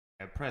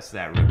Press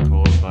that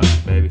record button,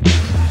 baby.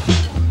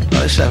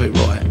 Let's have it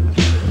right.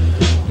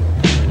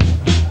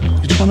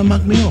 You're trying to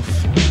mug me off.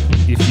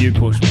 If you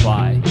push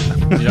play,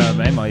 you know what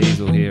I mean? My ears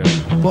will hear it.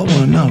 What I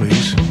want to know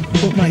is,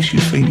 what makes you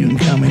think you can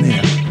come in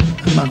here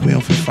and mug me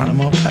off in front of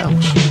my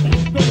pals?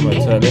 Am I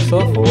turn this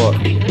off or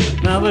what?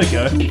 No, let it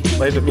go.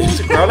 Leave the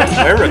music running.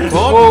 We're recording.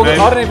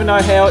 Well, I don't even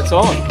know how it's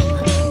on.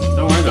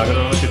 Don't worry about it. I got it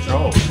under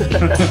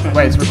control.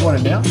 Wait, it's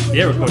recording now?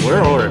 Yeah,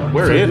 recording.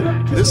 We're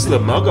in. This is the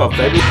mug off,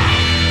 baby.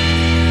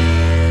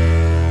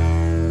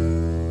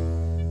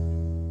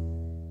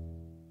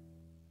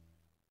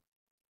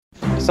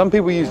 Some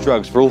people use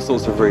drugs for all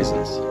sorts of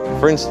reasons.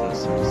 For instance,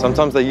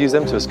 sometimes they use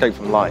them to escape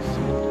from life.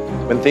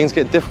 When things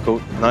get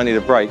difficult and I need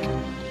a break,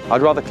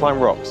 I'd rather climb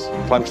rocks,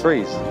 climb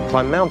trees,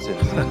 climb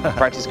mountains,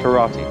 practice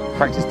karate,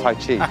 practice tai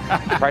chi,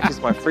 practice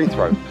my free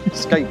throw,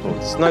 skateboard,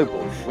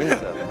 snowboard,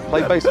 windsurf,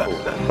 play baseball,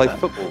 play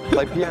football,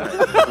 play piano,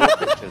 draw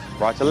pictures,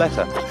 write a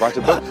letter, write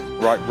a book,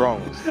 right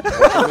wrongs.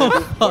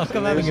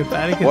 I'm having a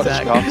panic watch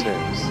attack.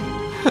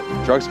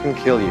 cartoons. Drugs can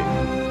kill you.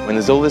 When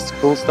there's all this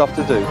cool stuff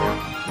to do,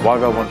 why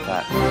would I want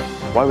that?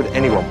 Why would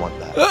anyone want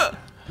that?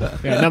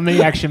 Yeah, not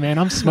me, Action Man.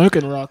 I'm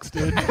smoking rocks,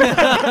 dude. I'm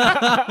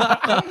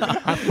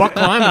not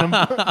climbing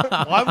them.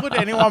 Why would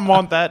anyone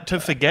want that to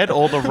forget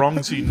all the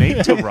wrongs you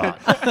need to right?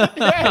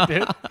 Yeah,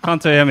 dude.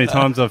 Can't tell you how many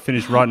times I've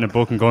finished writing a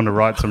book and gone to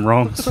write some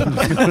wrongs.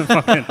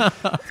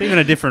 It's even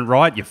a different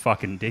write, you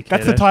fucking dickhead.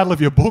 That's the title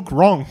of your book,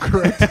 Wrong,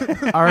 correct?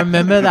 I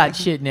remember that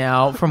shit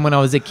now from when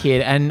I was a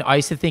kid, and I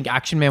used to think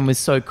Action Man was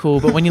so cool,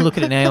 but when you look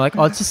at it now, you're like,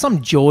 oh, it's just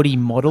some Geordie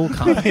model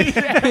cunt.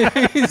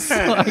 He's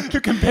like, You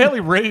can barely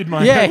read,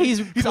 man. yeah, he's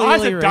His eyes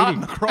clearly are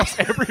darting reading. across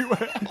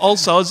everywhere.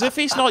 Also, as if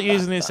he's not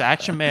using this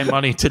Action Man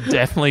money to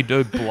definitely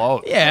do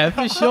blow. Yeah,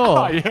 for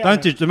sure.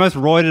 Don't do the most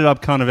roided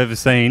up cunt I've ever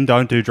seen.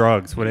 Don't do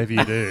drugs, whatever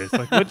you do. It's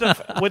like,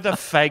 With a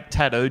fake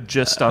tattoo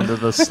just under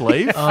the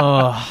sleeve.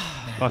 Oh,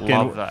 fucking,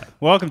 Love that.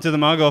 welcome to the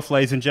Mug Off,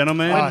 ladies and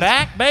gentlemen. We're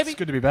back, baby. It's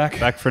good to be back.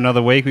 Back for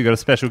another week. We've got a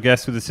special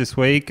guest with us this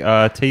week.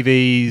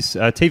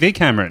 TV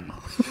Cameron.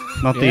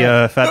 Not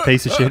the fat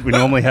piece of shit we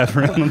normally have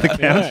around on the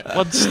couch.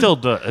 Well, still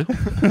do.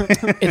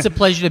 it's a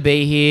pleasure to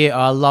be here.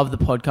 I love the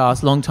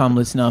podcast. Long time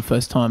listener,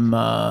 first time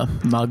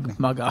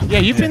mugger. Yeah,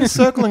 you've been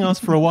circling us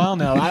for a while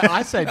now.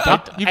 I say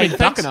you've been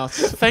ducking us.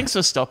 Thanks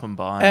for stopping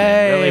by. Hey,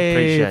 Man. Really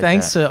appreciate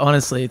thanks that. for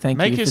honestly, thank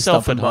Make you for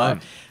yourself stopping at by. home.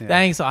 Yeah.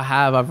 Thanks,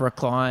 I've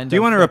reclined. Do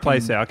you want to I've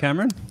replace our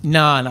Cameron?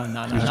 No.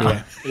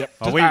 Yep.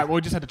 Oh,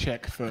 We just had to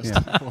check first.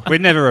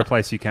 We'd never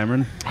replace you,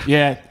 Cameron.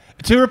 Yeah.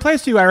 To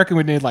replace you, I reckon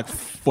we'd need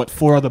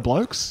 4 other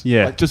blokes?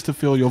 Yeah. Just to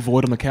fill your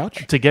void on the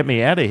couch? To get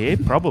me out of here,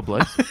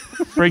 probably.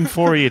 Bring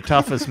 4 of your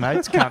toughest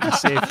mates, come and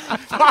see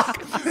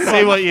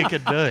what you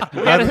can do.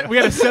 We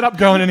had a setup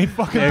going and he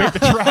fucking beat the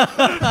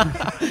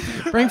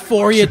trap. Bring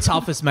 4 of your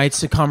toughest mates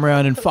to come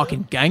around and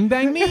fucking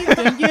gangbang me.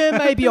 Then yeah,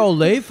 maybe I'll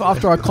leave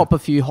after I cop a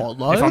few hot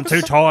loads. If I'm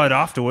too tired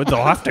afterwards,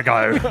 I'll have to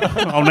go.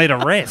 I'll need a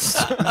rest.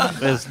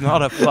 There's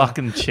not a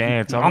fucking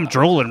chance. I'm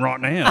drooling right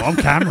now. I'm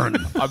Cameron.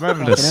 I'm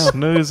having to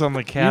snooze on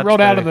the couch. You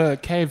rolled out of the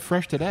cave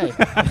fresh today.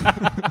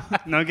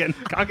 Can't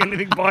get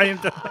anything by him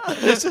today.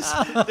 This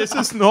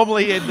is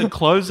normally in the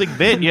closing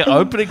bit. You're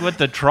opening with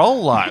the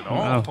troll line.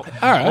 Oh,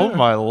 oh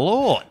my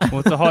lord! Well,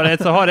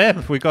 it's a hot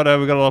ep. We got a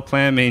lot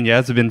planned. Me and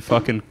Yaz have been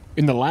fucking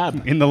In the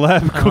lab. in the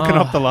lab cooking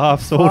up the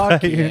laughs all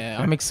Fuck day.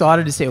 yeah. I'm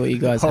excited to see what you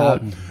guys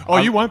have.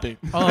 You won't be.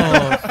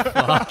 Oh,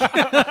 fuck.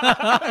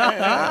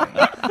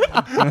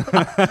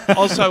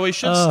 Also, we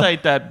should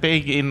state that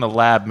being in the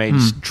lab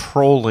means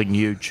trolling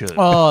YouTube.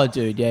 Oh,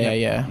 dude,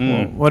 yeah.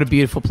 Well, what a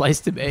beautiful place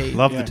to be.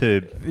 Love the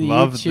tube.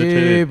 Love YouTube, the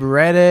tube.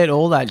 Reddit,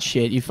 all that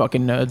shit you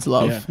fucking nerds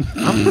love.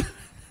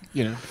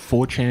 Yeah.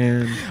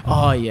 4chan.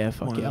 Oh, yeah,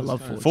 fuck yeah, I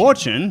love 4chan.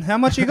 Fortune? How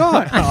much you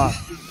got?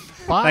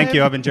 Thank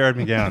you. I've been Jared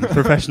McGowan,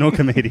 professional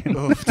comedian.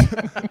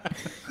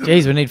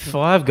 Jeez, we need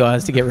 5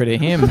 guys to get rid of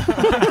him.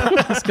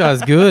 This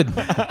guy's good.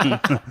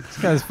 This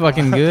guy's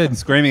fucking good.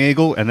 Screaming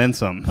Eagle and then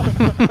some.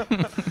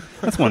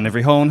 That's one in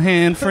every hole in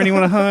hand for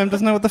anyone at home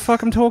doesn't know what the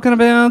fuck I'm talking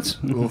about.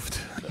 Oofed.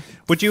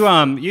 Would you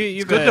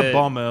you've Good to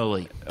bomb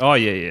early. Oh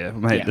yeah,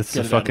 mate. That's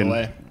the get it out of the fucking.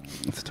 way.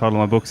 That's the title of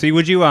my book. See,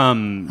 would you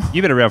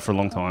you've been around for a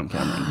long time,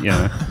 Cameron. You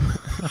know.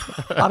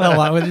 I don't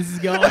like where this is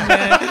going, man.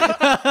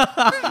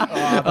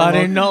 I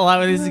do not like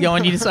where this is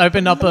going. You just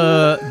opened up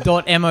a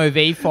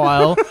 .mov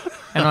file,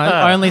 and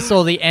I only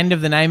saw the end of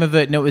the name of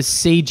it, and it was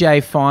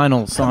CJ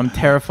Final, so I'm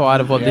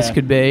terrified of what this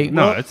could be.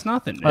 No, it's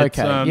nothing. It's,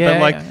 Okay,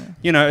 but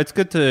you know, it's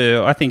good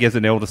to. I think as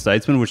an elder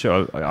statesman, which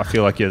I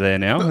feel like you're there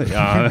now.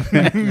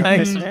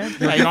 Thanks, man.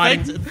 Hey,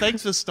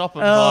 thanks for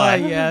stopping Oh, by.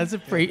 yeah,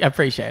 I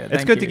appreciate it.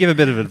 It's good to give a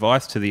bit of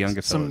advice to the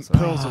younger Some fellas.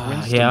 pearls of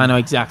Winston. Yeah, I know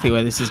exactly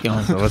where this is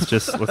going. So let's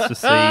just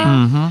see.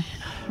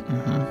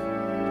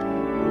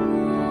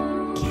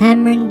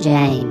 Cameron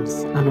James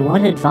on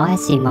what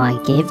advice you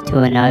might give to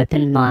an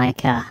open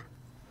micer.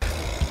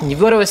 You've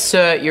got to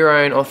assert your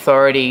own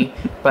authority,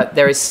 but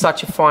there is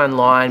such a fine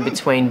line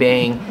between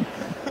being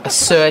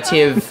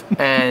assertive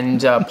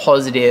and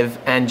positive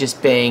and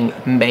just being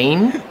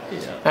mean.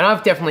 And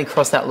I've definitely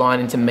crossed that line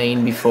into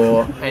mean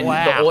before, and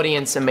the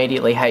audience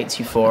immediately hates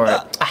you for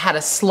it. I had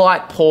a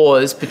slight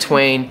pause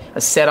between a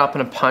setup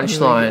and a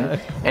punchline,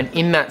 and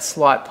in that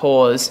slight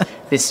pause,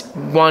 this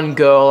one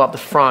girl up the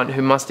front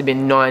who must have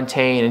been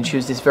 19, and she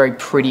was this very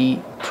pretty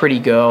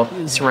girl,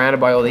 surrounded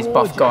by all these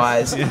buff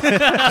guys. Just in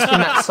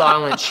that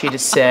silence, she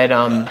just said,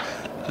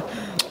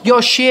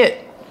 "You're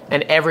shit,"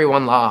 and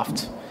everyone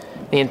laughed.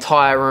 The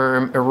entire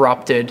room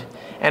erupted.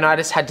 And I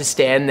just had to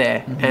stand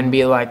there and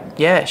be like,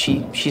 yeah,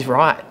 she's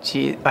right.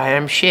 I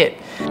am shit.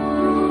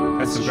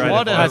 That's some great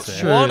What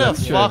a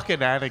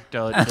fucking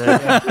anecdote, dude.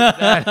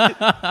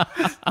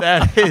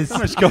 that is so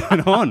much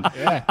going on.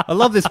 Yeah. I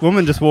love this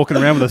woman just walking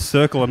around with a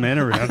circle of men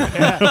around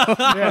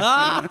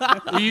her.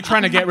 Are you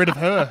trying to get rid of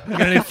her? You're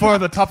going to need 4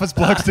 of the toughest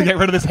blokes to get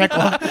rid of this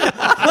heckler.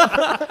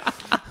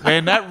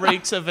 Man, that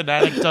reeks of an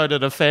anecdote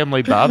at a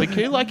family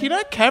barbecue. Like,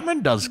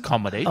 Cameron does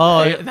comedy.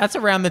 Oh, that's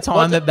around the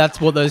time that's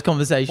what those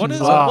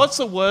conversations are. What's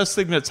the worst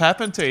thing that's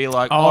happened to you?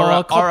 Like,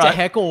 I copped a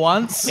heckle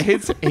once.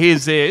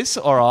 Here's this,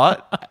 all right.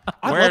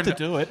 I'd love to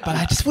do it, but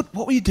I just what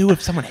would you do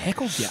if someone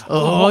heckled you?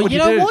 You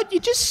know what? You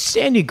just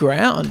stand your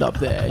ground up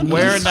there. And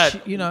wearing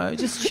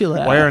just chill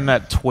out. Wearing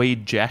that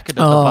tweed jacket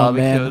at the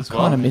barbecue man, as well.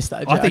 I kind of miss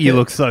that jacket. I think you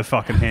look so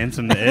fucking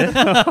handsome there.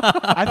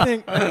 I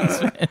think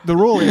the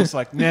rule is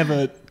like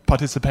never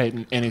participate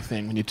in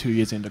anything when you're 2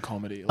 years into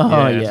comedy.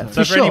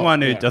 So for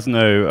anyone who doesn't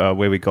know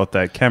where we got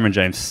that, Cameron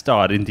James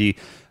starred in the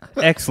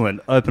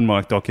excellent open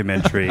mic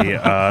documentary,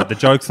 The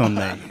Joke's on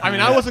Me. I mean,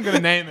 I wasn't going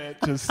to name it.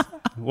 Just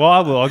well, I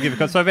will. I'll give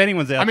it. So if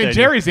anyone's out there,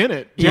 Jerry's in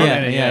it.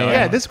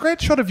 Yeah. There's a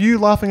great shot of you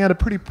laughing at a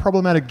pretty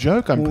problematic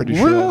joke. I'm pretty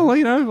sure.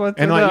 Well,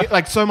 and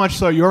like so much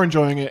so you're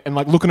enjoying it, and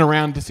like looking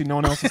around to see no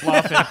one else is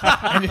laughing,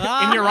 and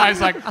in your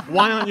eyes, like,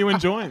 why aren't you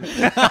enjoying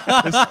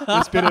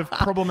this bit of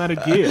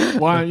problematic gear?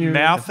 Why aren't you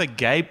mouth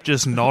agape,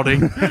 just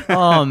nodding?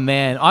 Oh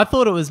man, I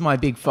thought it was my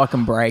big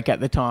fucking break at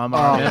the time.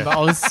 I remember I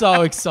was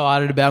so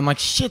excited about it. I'm like,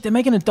 shit, they're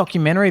making a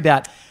documentary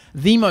about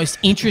the most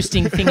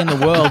interesting thing in the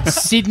world,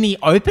 Sydney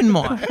open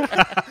mic.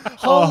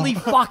 Holy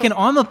fucking,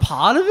 I'm a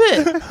part of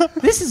it.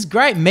 This is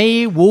great.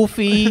 Me,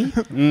 Wolfie,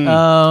 I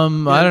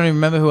don't even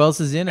remember who else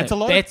is in it.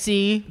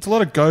 Betsy. It's a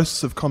lot of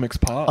ghosts of comics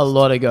past. A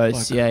lot of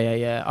ghosts,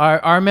 yeah.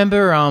 I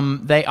remember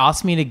they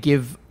asked me to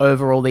give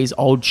over all these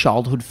old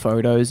childhood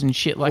photos and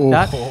shit like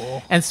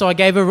that. And so I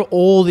gave over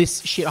all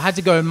this shit. I had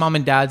to go to mum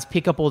and dad's,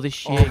 pick up all this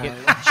shit, get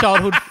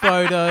childhood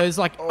photos,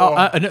 like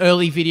an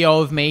early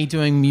video of me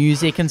doing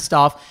music and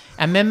stuff.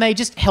 And then they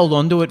just held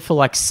on to it for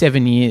like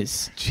 7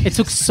 years. Jeez. It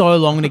took so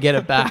long to get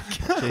it back.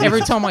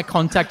 Every time I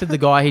contacted the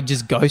guy, he'd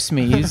just ghost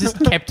me. He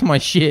just kept my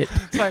shit.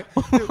 It's like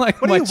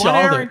what my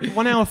childhood.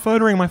 1 hour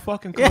photoing my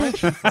fucking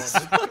collection.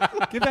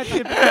 Give that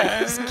shit back.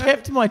 Just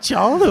kept my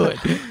childhood.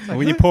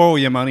 When you pour all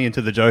your money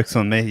into The Joke's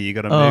on Me, you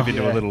got to move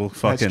into a little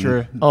fucking... That's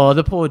true. Oh,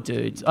 the poor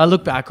dudes. I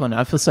look back on it.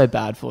 I feel so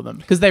bad for them.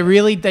 Because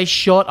they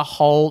shot a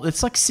whole...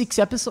 It's like 6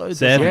 episodes.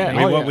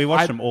 7. We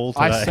watched them all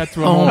today. I sat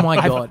through them all. Oh my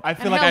God. I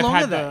feel like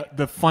I've had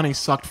the funny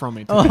sucked from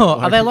me.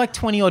 Are they like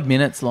 20 odd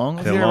minutes long?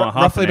 They're long,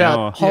 roughly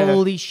about.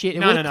 Holy shit!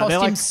 It would have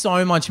cost him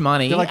so much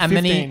money, like and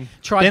then he 15.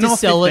 tried to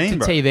sell 15, it to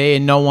bro. TV,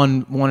 and no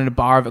one wanted a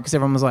bar of it because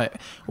everyone was like,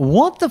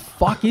 "What the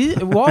fuck is?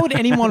 Why would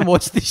anyone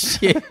watch this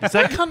shit?" Is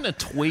that kind of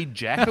tweed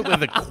jacket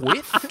with a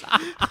quiff?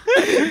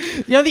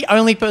 The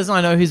only person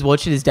I know who's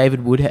watched it is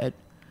David Woodhead.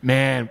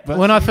 Man,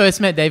 when I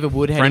first met David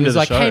Woodhead, Friend he was of the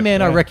like, show. "Hey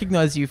man, I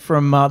recognize you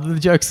from The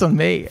Joke's on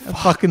Me." I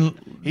fucking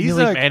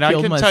nearly And I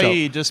killed can myself. tell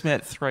you just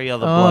met 3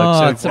 other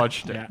blokes who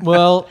watched it.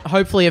 Well,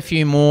 hopefully a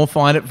few more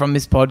find it from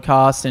this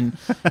podcast, and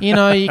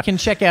you can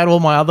check out all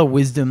my other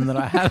wisdom that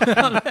I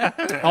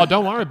have. Oh,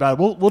 don't worry about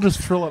it. We'll just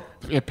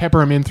pepper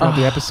them in throughout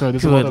the episode.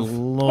 There's a lot Good of.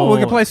 lord! Oh,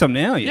 we can play some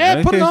now.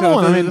 Put another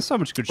one. I mean, there's so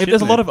much good shit.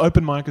 There's a lot there. of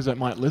open micers that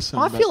might listen.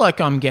 I feel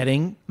like I'm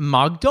getting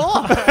mugged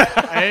off.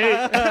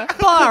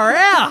 Far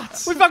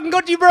out. We fucking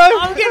got you, bro.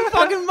 I'm getting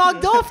fucking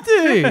mugged off,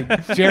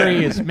 dude.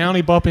 Jerry is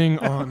mounty bopping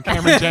on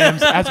Cameron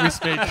James as we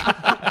speak.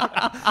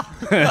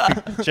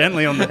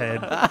 Gently on the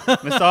head,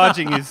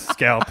 massaging his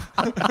scalp.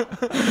 All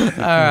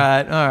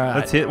right.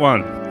 Let's hit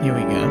one. Here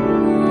we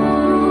go.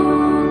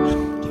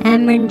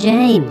 Cameron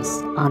James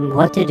on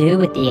what to do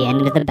with the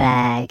end of the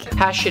bag.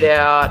 Hash it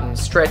out and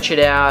stretch it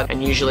out,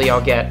 and usually I'll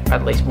get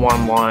at least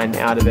one line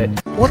out of it.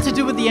 What to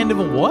do with the end of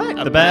a what?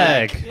 The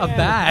bag. A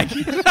bag.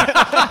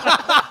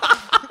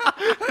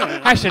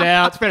 Hash it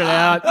out, spread it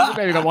out.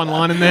 Maybe got one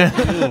line in there.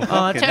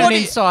 Turn it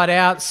inside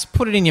out,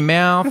 put it in your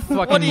mouth,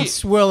 fucking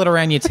swirl it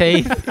around your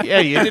teeth. Yeah,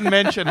 you didn't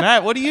mention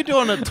that. What are you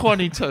doing at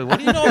 22? What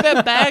do you know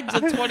about bags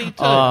at 22?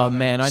 Oh,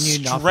 man, I knew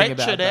nothing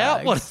about Stretch it bags.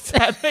 out? What does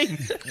that mean?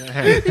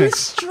 You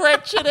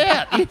stretch it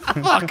out, you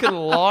fucking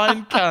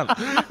lying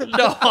cunt.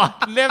 No,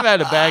 I've never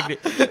had a bag.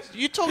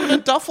 You talking a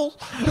duffel?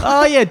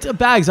 Oh, yeah,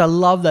 bags. I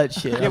love that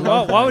shit. Yeah,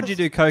 why would you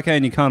do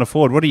cocaine you can't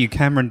afford? What are you,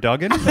 Cameron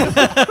Duggan?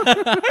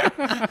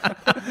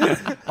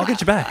 I'll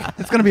get you back.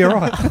 It's going to be all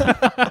right.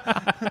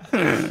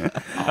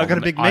 I've got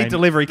a big meat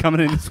delivery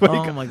coming in this week.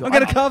 Oh my God. I'm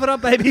going to carve it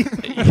up, baby.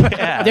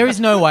 There is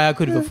no way I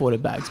could have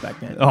afforded bags back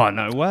then. Oh,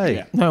 no way.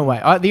 Yeah. No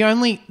way. The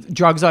only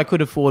drugs I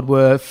could afford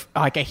were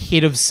like a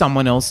hit of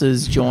someone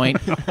else's joint,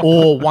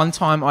 or one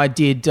time I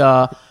did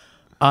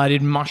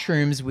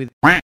mushrooms with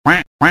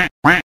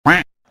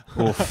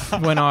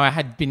when I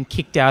had been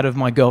kicked out of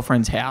my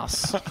girlfriend's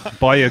house.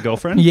 By your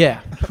girlfriend? Yeah,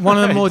 one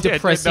of the more Yeah,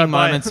 depressing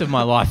moments of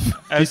my life.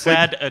 A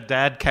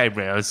dad came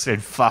round and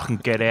said, "Fucking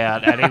get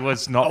out," and he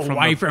was not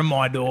Away from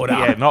my daughter.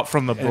 Yeah, not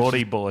from the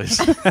Broady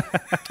boys.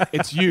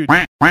 It's you.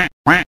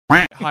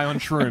 High on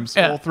shrooms.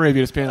 Yeah. All three of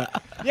you just being like,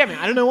 yeah, man,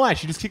 I don't know why.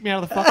 She just kicked me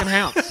out of the fucking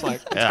house.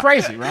 Like, it's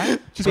crazy,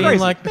 right? She's Being crazy.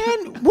 like,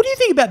 man, what do you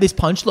think about this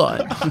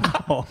punchline?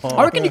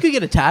 I reckon you could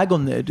get a tag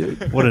on there,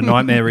 dude. What a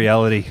nightmare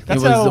reality.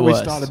 That's it was how the we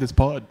worst. started this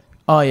pod.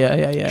 Oh,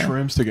 yeah.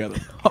 Shrooms together.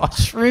 Oh,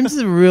 shrooms is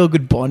a real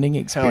good bonding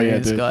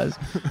experience, dude. guys.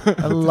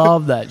 I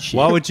love that shit.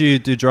 Why would you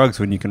do drugs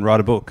when you can write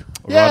a book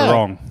or Yeah. write a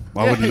wrong?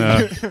 I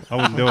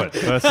wouldn't do it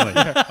personally.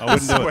 I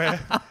wouldn't do it.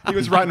 He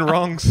was righting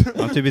wrongs.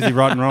 I'm too busy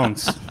writing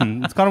wrongs. It's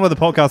kind of what the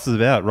podcast is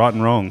about,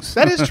 righting wrongs.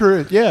 That is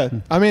true. Yeah.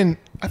 I mean,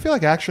 I feel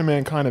like Action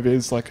Man kind of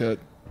is like a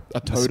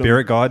totem.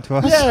 Spirit guide to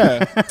us.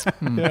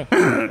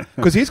 Yeah.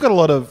 Because he's got a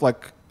lot of,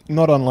 like,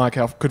 not unlike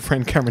our good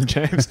friend Cameron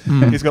James,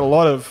 he's got a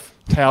lot of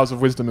towers of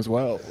wisdom as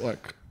well.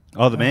 Like,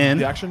 Oh, the man.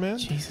 the Action Man.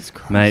 Jesus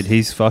Christ. Mate,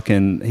 he's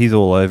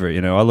all over it.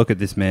 You know, I look at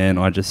this man,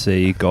 I just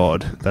see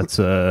God. That's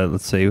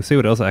let's see. We'll see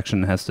what else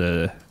Action has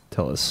to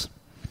tell us.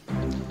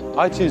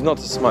 I choose not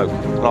to smoke,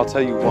 and I'll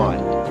tell you why.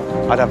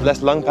 I'd have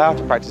less lung power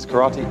to practice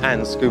karate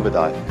and scuba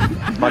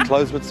dive. My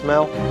clothes would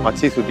smell, my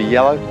teeth would be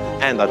yellow,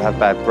 and I'd have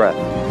bad breath.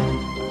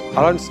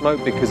 I don't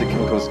smoke because it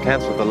can cause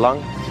cancer of the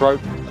lung, throat,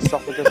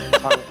 esophagus,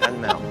 tongue,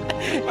 and mouth.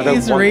 I don't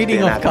He's want to reading be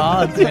an off addict.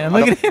 cards, man.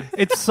 Look at him.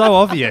 It's so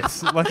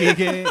obvious. Like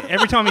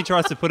every time he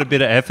tries to put a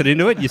bit of effort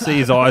into it, you see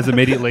his eyes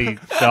immediately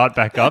start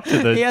back up to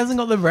the. He hasn't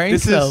got the brain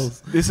This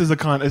cells.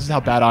 is how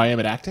bad I am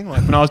at acting.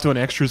 Like when I was doing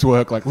extras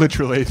work, like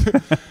literally,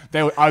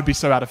 I'd be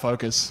so out of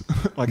focus,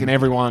 like in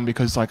everyone,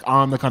 because like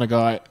I'm the kind of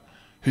guy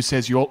who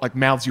says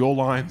mouths your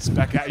lines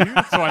back at you,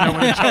 so I know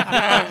when to jump.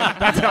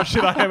 That's how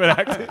shit I am at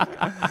acting.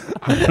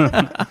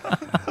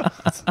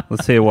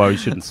 Let's hear why we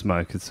shouldn't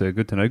smoke. It's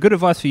good to know. Good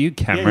advice for you,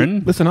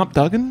 Cameron. Listen up,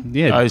 Duggan.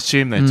 Yeah. I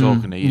assume they're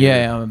talking to you.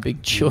 Yeah, I'm a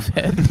big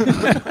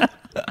chuffhead.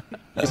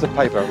 Piece of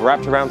paper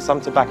wrapped around some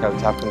tobacco to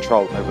have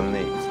control over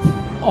me.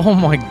 Oh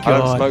my I don't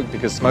god. smoke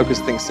because smokers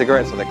think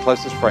cigarettes are their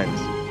closest friends,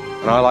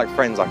 and I like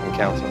friends I can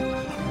count on.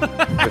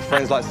 With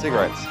friends like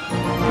cigarettes,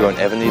 you won't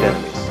ever need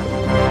enemies.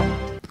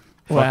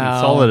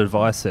 Wow. Solid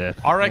advice there.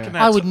 I reckon I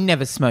that's would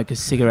never smoke a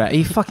cigarette. Are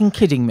you fucking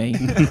kidding me?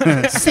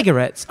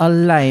 Cigarettes are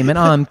lame and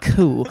I'm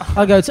cool.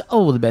 I go to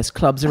all the best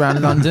clubs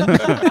around London.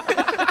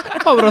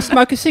 Why would I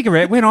smoke a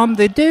cigarette when I'm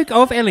the Duke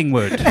of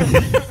Ellingwood?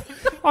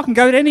 I can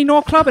go to any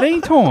nightclub at any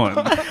time.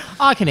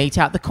 I can eat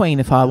out the Queen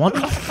if I want.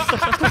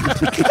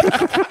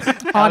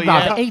 I'd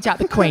rather eat out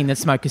the Queen than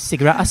smoke a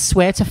cigarette. I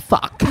swear to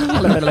fuck.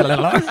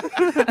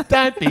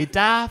 Don't be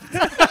daft.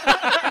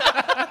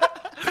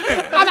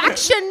 I'm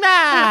Action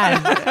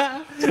Man!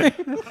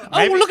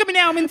 Oh, look at me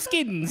now, I'm in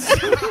Skins.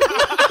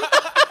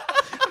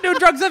 I'm doing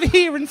drugs over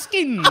here in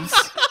Skins.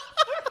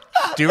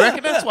 Do you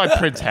reckon that's why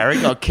Prince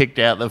Harry got kicked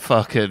out the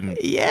fucking...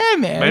 Yeah,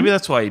 man. Maybe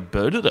that's why he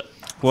booted it.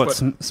 What,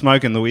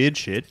 smoking the weird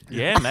shit?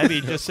 Yeah,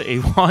 maybe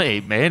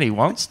he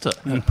wants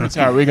to. Prince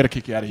Harry, we got to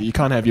kick you out of here. You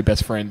can't have your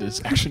best friend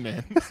as Action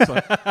Man. It's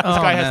like, this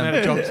guy hasn't had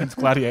a job since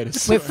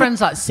Gladiators. With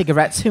friends like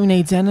cigarettes, who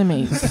needs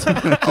enemies?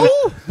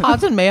 Oh,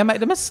 pardon me, I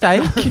made a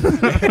mistake.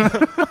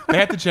 They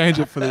had to change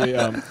it for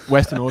the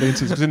Western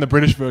audiences because in the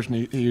British version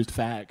he used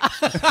fag.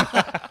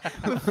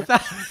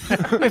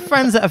 With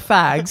friends that are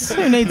fags,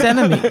 who needs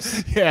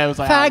enemies? Yeah, it was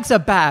like Fags are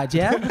bad,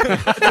 yeah?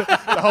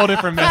 a whole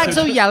different message. Fags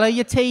will yellow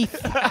your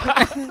teeth.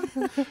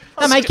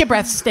 They make your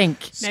breath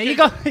stink. Now you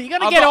got to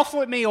get off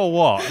with me or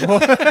what?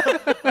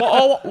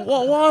 What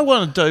I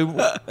want to do,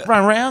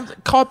 run around,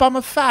 can I bum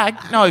a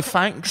fag? No,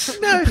 thanks.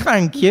 No,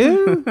 thank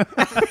you.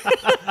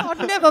 I'd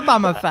never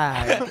bum a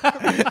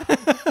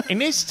fag. In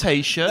this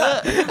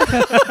T-shirt,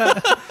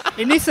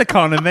 In this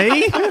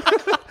economy?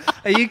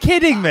 Are you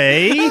kidding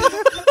me?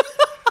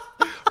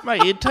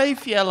 mate, your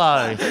teeth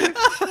yellow.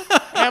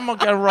 How am I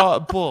going to write a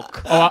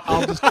book? Oh,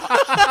 I'll just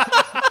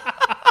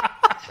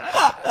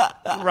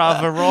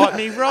Rather right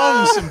me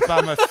wrongs than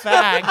bum a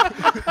fag.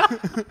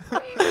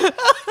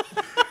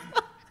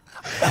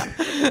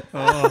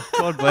 Oh,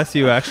 God bless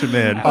you, Action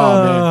Man.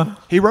 Oh man,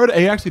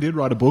 he actually did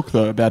write a book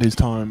though about his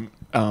time.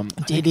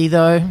 Did he,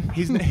 though?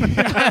 He's. I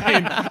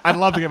mean, I'd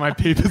love to get my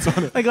peepers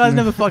on it. That guy's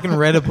never fucking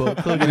read a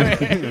book. Look at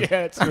him.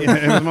 Yeah, it's true.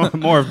 Yeah, it was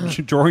more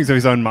of drawings of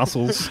his own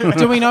muscles.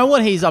 Do we know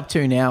what he's up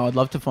to now? I'd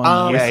love to find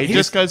out. Yeah, he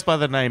just goes by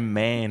the name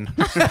Man.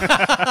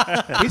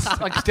 He's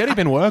like steady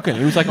been working.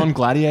 He was like on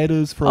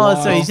Gladiators for a while.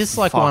 Oh, so he's just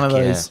like Fuck one of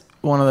yeah. those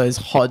one of those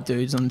hot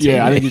dudes on TV.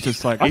 Yeah, I think he's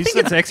just like... I think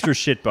it's extra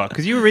shit, Buck,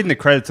 because you were reading the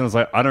credits and I was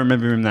like, I don't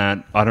remember him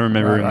that. I don't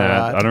remember him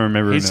that. I don't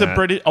remember him that. He's a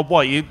British... Oh,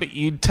 what?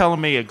 You telling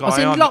me a guy I was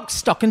in on... Lock,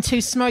 Stock and Two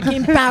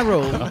Smoking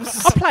Barrels.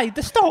 I played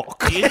the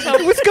stock.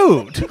 It was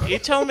good. You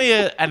telling me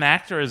an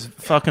actor has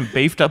fucking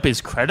beefed up his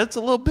credits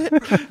a little bit?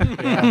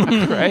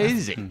 Yeah,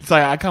 crazy. It's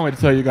like, I can't wait to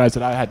tell you guys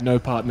that I had no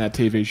part in that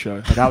TV show.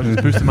 Like, I was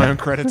just boosting my own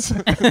credits.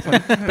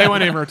 Like, they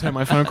won't even return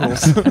my phone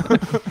calls. Is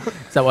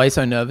that why you're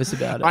so nervous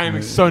about it? I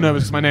am so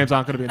nervous because my names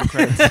aren't going to be in the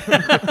credits.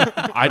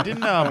 I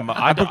didn't...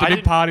 I booked a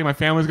big party. My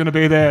family's going to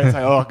be there. It's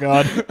like, oh,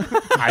 God.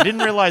 I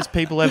didn't realize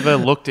people ever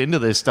looked into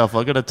this stuff.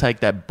 I got to take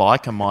that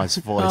biker mice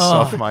voice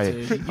off my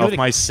Killed it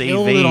on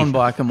CV,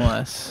 Biker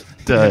Mice.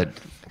 dude.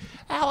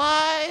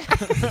 Hello.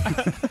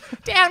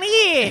 Down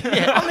here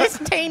on this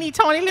teeny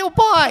tiny little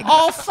bike.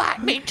 Oh,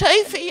 fuck me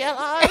teeth,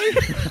 hello.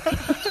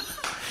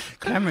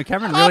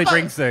 Cameron really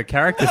brings the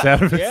characters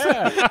out of it.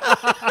 Yeah.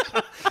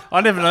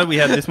 I never know we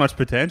had this much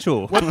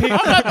potential.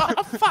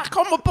 Oh, fuck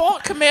on my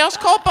bike, a mouse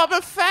cop, I'm a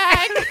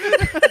fag.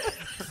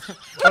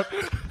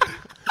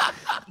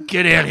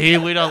 Get out here,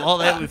 we don't like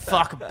that with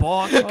fucking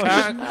bike,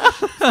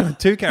 cunt.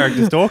 Two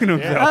characters talking to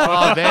themselves.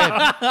 Oh,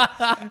 man.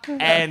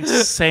 And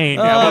scene.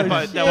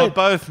 They were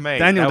both me.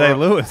 Daniel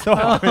Day-Lewis.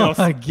 Oh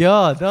my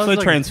god, that was So like,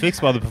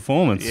 transfixed by the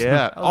performance.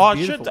 Yeah.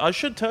 I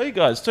should tell you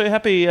guys too.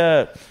 Happy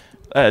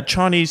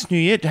Chinese New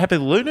Year. Happy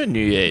Lunar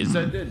New Year.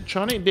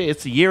 Chinese.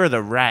 It's the year of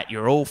the rat.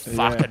 You're all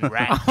fucking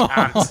rat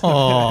cunts.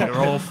 You're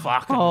all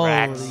fucking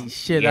rats. holy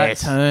shit,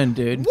 Yes. that turn,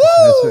 dude.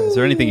 Is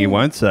there anything you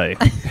won't say?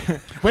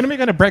 When are we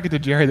going to break it to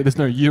Jerry that there's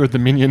no year of the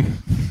minion?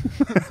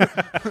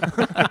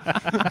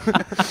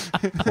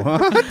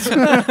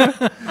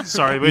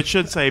 Sorry, we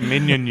should say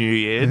Minion New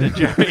Year to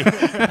Jerry.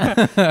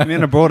 I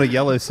mean, I brought a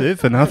yellow suit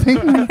for nothing.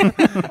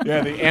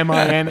 Yeah, the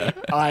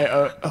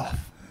M-I-N-I-O. Oh,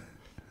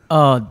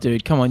 Oh,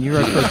 dude, come on, you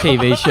wrote for a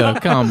TV show.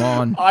 Come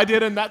on. I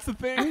did, and that's the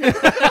thing.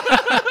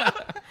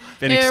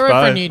 Been Yeah, I wrote for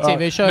a exposed. new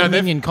TV show, no,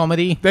 Minion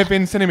comedy. They've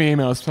been sending me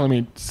emails telling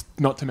me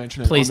not to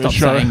mention it. Please on stop this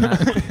show. saying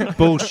that.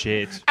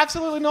 Bullshit.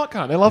 Absolutely not,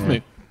 cunt. They love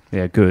me.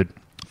 Yeah, good.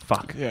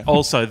 Fuck. Yeah.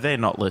 Also, they're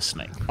not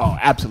listening. Oh,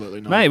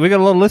 absolutely not. Mate, we got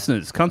a lot of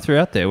listeners. Come through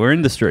out there. We're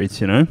in the streets,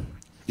 you know.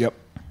 Yep.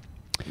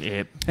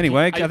 Yeah.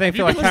 Anyway, I think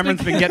feel like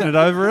Cameron's been getting it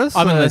over us.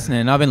 I've been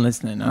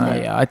listening.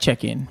 Yeah, I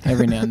check in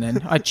every now and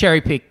then. I cherry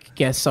pick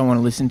guests I want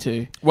to listen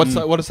to. What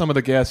are some of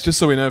the guests, just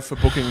so we know for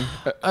booking?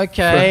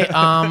 Okay, I hate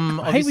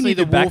obviously when you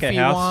the do back of Wolfie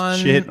house one.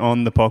 shit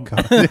on the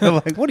podcast. You're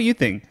like, what do you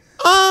think?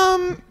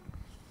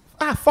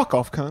 Fuck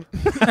off, cunt.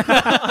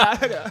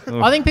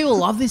 I think people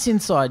love this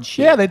inside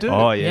shit. Yeah, they do.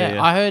 Oh,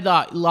 yeah. I heard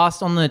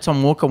last on the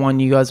Tom Walker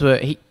one, you guys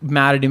were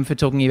mad at him for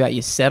talking about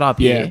your setup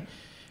here.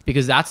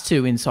 Because that's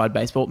too inside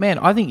baseball. Man,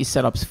 I think your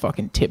setup's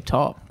fucking tip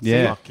top.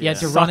 Yeah. You had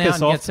to Suck run us out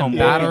and off, get some Tom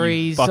Walker, you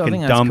batteries. I fucking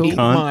think that's dumb cool.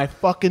 cunt. My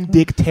fucking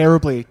dick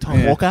terribly,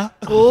 Tom Walker.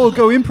 Oh,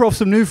 go improv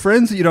some new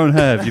friends that you don't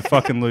have, you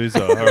fucking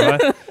loser, all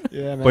right?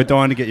 Yeah, man. We're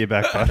dying to get you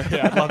back, bud.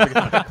 Yeah, I'd love to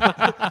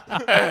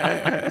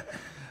get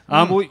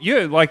Well,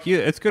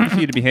 it's good for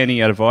you to be handing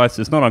out advice.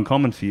 It's not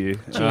uncommon for you.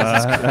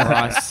 Jesus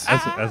Christ.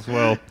 As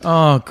well.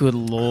 Oh, good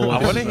lord.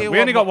 I want to hear We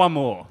only got one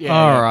more.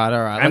 All right.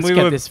 And Let's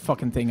get this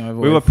fucking thing over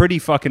We with. were pretty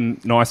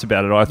fucking nice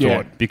about it, I thought,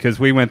 Yeah.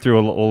 because we went through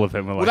all of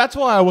them. We're Well, like, that's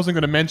why I wasn't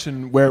going to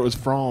mention where it was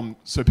from,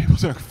 so people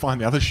don't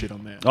find the other shit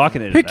on there. I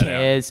can edit Who that out.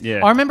 cares?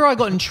 Yeah. I remember I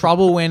got in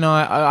trouble when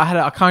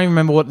I can't even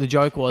remember what the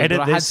joke was. Edit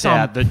but I had this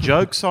out. The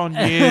joke's on you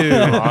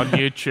on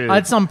YouTube. I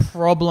had some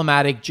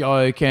problematic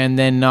joke, and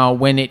then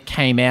when it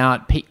came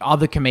out,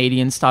 other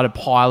comedians started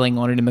piling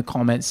on it in the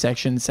comments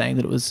section, saying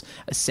that it was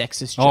a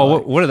sexist joke. Oh,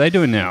 what are they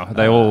doing now?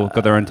 They all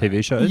got their own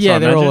TV shows? yeah, I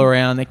they're all imagine?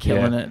 around. They're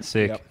killing Yeah, it.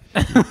 Sick.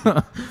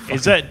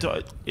 Is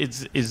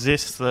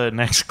this the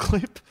next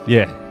clip?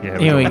 Yeah.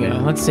 Here we go.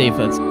 Let's see if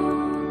it's.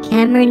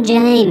 Cameron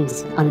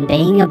James on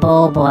being a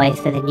ball boy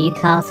for the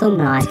Newcastle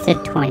Knights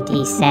at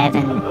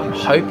 27. I'm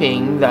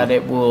hoping that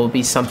it will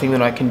be something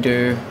that I can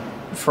do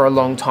for a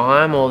long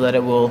time, or that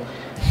it will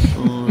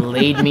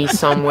lead me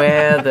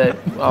somewhere that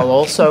I'll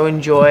also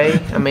enjoy.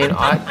 I mean,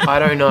 I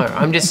don't know.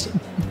 I'm just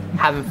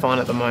having fun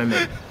at the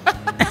moment.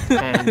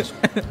 And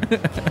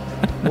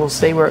we'll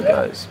see where it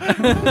goes.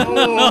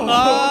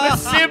 The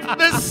sip at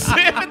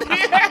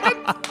the end.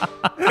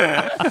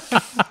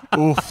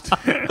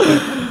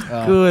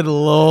 Good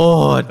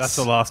lord. That's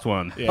the last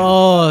one.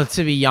 Oh,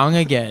 to be young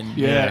again.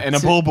 Yeah, and a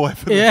ball boy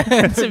for Yeah,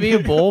 to be a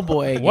ball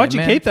boy. Again, Why'd you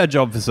man. keep that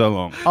job for so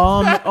long?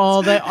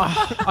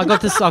 I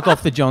got to suck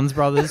off the Johns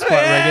brothers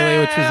quite regularly,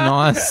 which was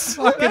nice.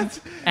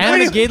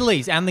 And the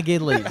Gidleys.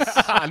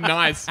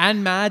 Nice.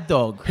 And Mad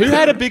Dog. Who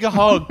had a bigger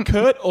hog,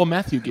 Kurt or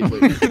Matthew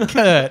Gidley? Kurt,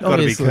 Gotta be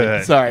obviously.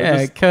 Kurt. Sorry.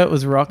 Yeah, Kurt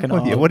was rocking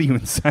What, hard. what are you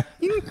insane?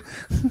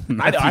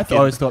 I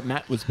always thought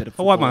Matt was better.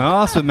 I wipe my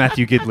ass with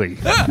Matthew Gidley.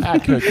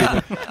 Kurt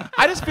Gidley.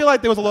 I just feel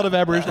like there was a lot of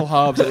Aboriginal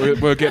halves that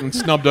were getting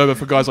snubbed over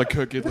for guys like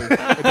Kurt Gidley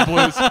at the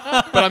Blues.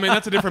 But I mean,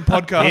 that's a different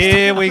podcast.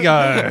 Here we go.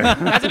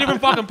 That's a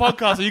different fucking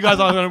podcast that you guys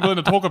aren't willing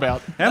to talk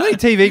about. How many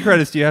TV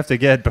credits do you have to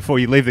get before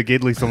you leave the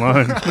Gidleys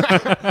alone?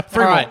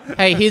 All right.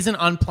 Hey, here's an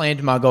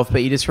unplanned mug off,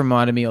 but you just reminded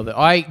reminded me of it.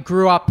 I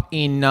grew up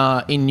in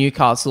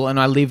Newcastle, and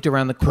I lived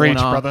around the corner.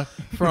 Preach, brother.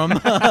 From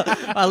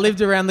I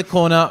lived around the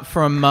corner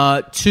from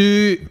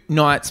two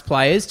Knights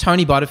players,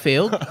 Tony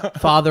Butterfield,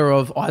 father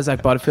of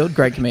Isaac Butterfield,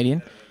 great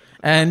comedian,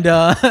 and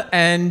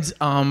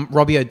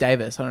Robbio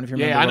Davis. I don't know if you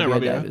remember. Yeah, I know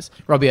Robbio Robbio. Davis.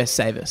 Robbio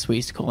Savis, we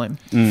used to call him.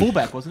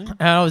 Fullback, wasn't he?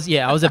 And I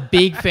was a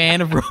big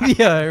fan of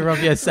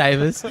Robbio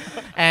Savis,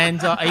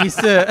 and I used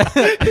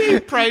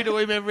to Pray to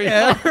him every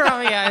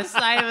Robbio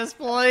Savis,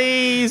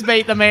 please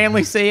beat the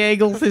Manly Sea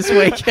Eagles this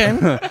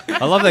weekend.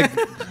 I love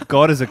that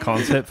God is a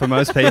concept for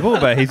most people,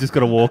 but he's just got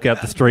to walk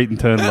out the street and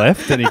turn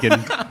left, and he can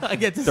I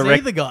get to see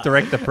the guy.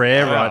 direct the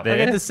prayer right I get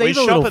there. to see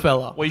the little at,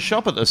 fella. We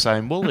shop at the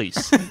same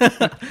Woolies.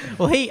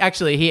 Well, he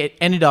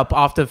ended up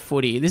after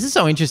footy. This is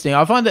so interesting.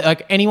 I find that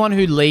like anyone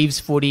who leaves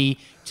footy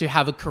to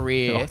have a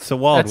career, it's a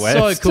Wild that's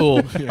West. so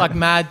cool. Like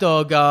Mad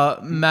Dog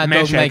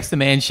makes the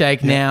man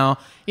shake now.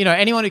 You know,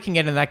 anyone who can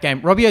get into that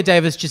game. Robbio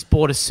Davis just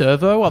bought a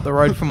servo up the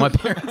road from my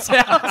parents'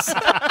 house.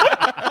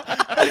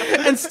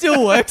 And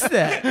still works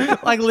there.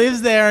 Like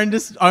lives there and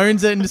just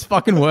owns it and just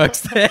fucking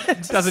works there.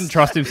 Doesn't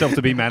trust himself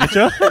to be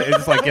manager. He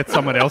just like gets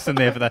someone else in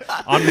there for that.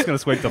 I'm just going to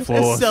sweep the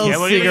floor.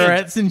 Sells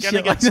cigarettes and Gotta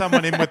shit get like that.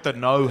 someone in with the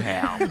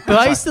know-how. But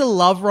I used to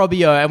love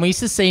Robbio, and we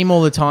used to see him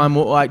all the time,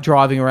 like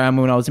driving around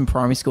when I was in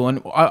primary school.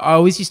 And I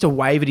always used to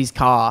wave at his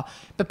car,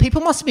 but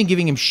people must have been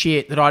giving him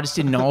shit that I just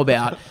didn't know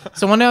about.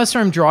 So one day I saw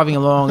him driving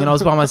along, and I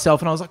was by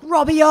myself, and I was like,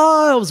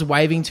 Robbio! I was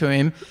waving to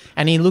him,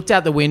 and he looked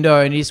out the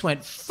window, and he just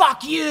went,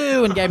 "Fuck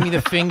you!" and gave me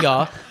the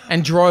finger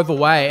and drove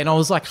away. And I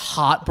was like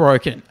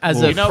heartbroken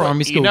as a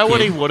primary school You know kid.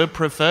 what he would have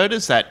preferred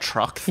is that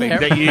truck thing Yeah.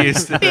 that you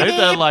used to do.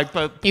 They're like,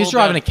 but He was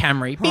driving a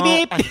Camry.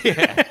 Beep, beep.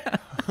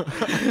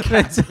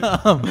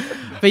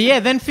 But yeah,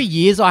 then for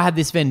years I had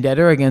this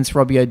vendetta against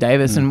Robbio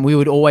Davis, and we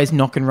would always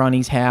knock and run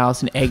his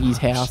house and egg his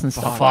house and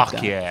stuff like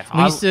Fuck that.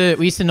 yeah.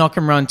 We used to knock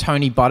and run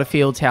Tony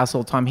Butterfield's house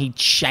all the time. He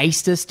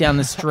chased us down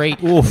the street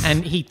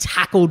and he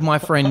tackled my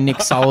friend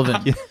Nick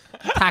Sullivan.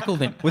 Tackled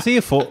him. Was he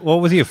a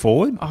what was he a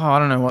forward? Oh, I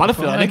don't know what.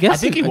 Butterfield, I guess I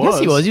think he I guess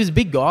he was. was. He was a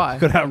big guy.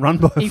 Got outrun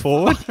by a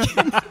forward.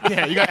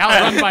 Yeah, you got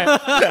outrun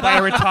by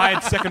a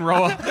retired second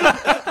rower.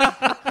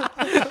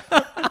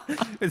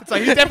 It's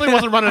like he definitely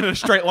wasn't running in a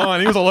straight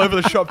line. He was all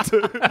over the shop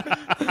too.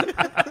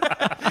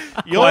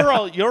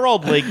 Your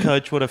old league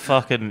coach would have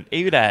fucking...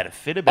 He would have had a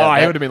fit about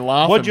that. He would have been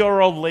laughing. What'd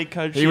your old league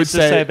coach He would used to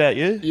say about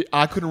you?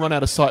 I couldn't run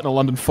out of sight in a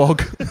London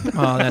fog.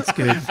 Oh, that's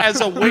good.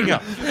 As a winger.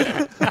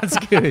 That's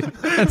good.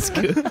 That's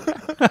good.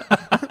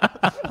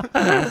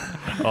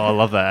 Oh, I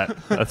love that.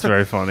 That's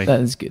very funny.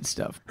 That is good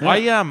stuff.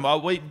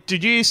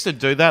 Did you used to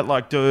do that?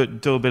 Like do a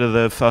bit of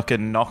the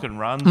fucking knock and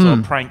runs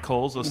or prank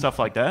calls or stuff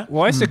like that?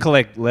 Well, I used to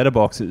collect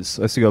letterboxes.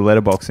 I used to go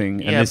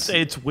letterboxing. Yeah, And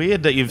it's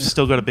weird that you've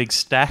still got a big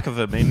stack of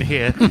them in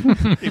here.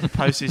 You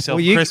post yourself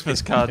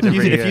Christmas cards if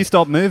every year. you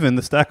stop moving,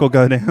 the stack will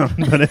go down.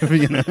 Whatever,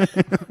 you know.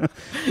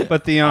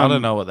 But I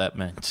don't know what that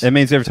means. It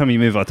means every time you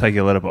move, I take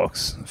your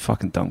letterbox.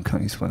 Fucking dumb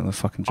cunt. He's playing the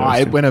fucking jokes.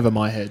 It went over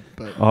my head,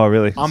 but Oh,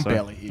 really? I'm So-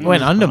 barely here. It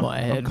went under my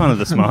head. I'm kind of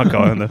the smart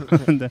guy on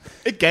the.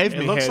 It gave It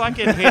me looks head. like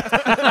it hit.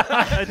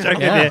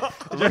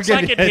 It looks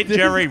like it hit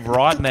Jerry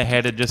right in the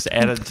head and just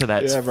added to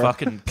that Yeah, bro.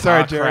 fucking Sorry,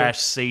 car Jerry. crash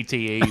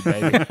CTE,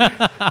 baby.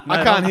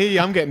 I can't hear you.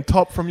 I'm getting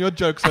top from your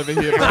jokes over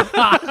here, bro.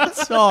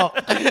 Stop.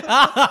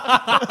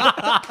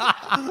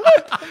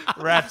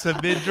 Wraps a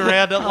midge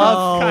around at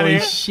love. Holy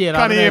shit. I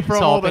Can't haven't hear heard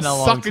from all top the in a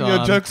long sucking your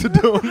time. jokes are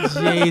doing.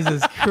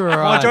 Jesus Christ.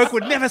 My joke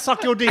would never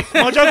suck your dick.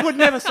 My joke would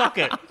never suck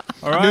it.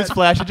 All right.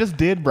 Newsflash, it just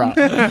did, bro.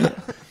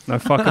 No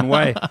fucking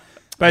way.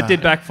 But it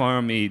did backfire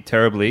on me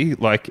terribly.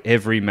 Like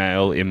every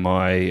male in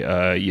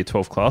my year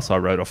 12 class, I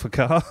rode off a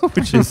car,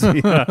 which is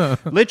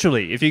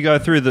literally, if you go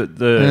through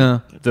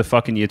the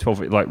fucking year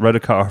 12, like rode a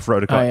car off,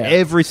 rode a car. Oh, yeah.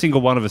 Every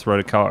single one of us rode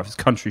a car off. It's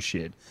country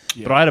shit.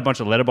 Yeah. But I had a bunch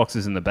of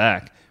letterboxes in the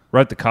back,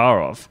 wrote the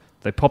car off.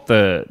 They popped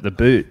the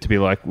boot to be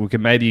like, we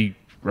can maybe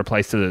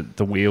replace the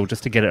wheel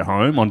just to get it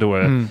home onto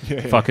a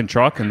fucking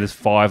truck. And there's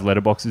 5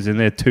 letterboxes in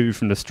there, 2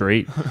 from the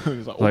street.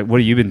 Like,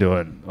 what have you been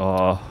doing?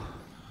 Oh,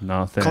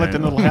 nothing.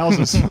 Collecting little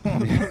houses.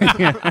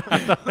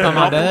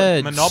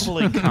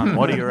 Monopoly cunt.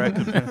 What do you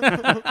reckon?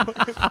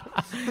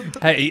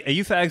 Hey, are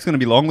you fags going to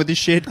be long with this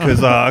shit?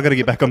 Because I got to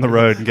get back on the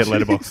road and get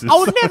letterboxes. I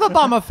would never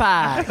bum a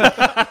fag.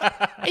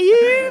 Are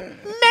you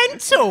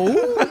mental?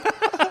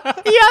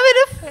 Are you having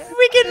a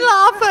freaking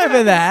laugh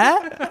over there?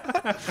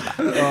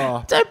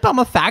 Don't bum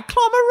a fag,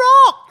 climb a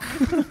rock.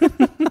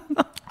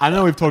 I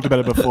know we've talked about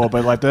it before,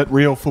 but like that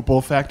real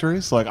football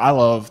factories, like I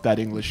love that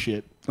English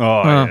shit.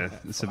 Oh, yeah.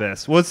 It's the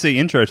best. What's the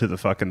intro to the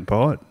fucking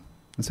pod?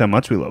 That's how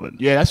much we love it.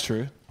 Yeah, that's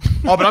true.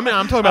 Oh, but I'm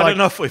talking I about don't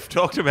know if we've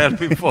talked about it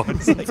before.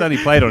 It's only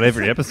played on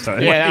every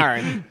episode. Yeah,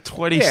 Aaron.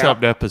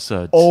 20-something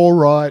episodes. All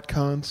right,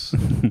 cunts.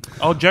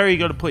 Oh, Jerry, you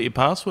got to put your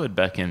password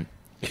back in.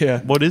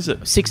 Yeah. What is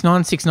it?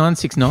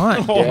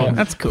 696969. Yeah.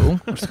 That's cool.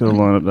 I'm just going to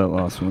line up that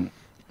last one.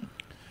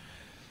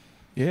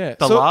 Yeah.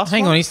 The last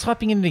Hang one? on, he's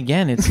typing in it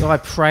again. It's I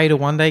pray to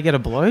one day get a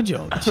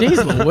blowjob.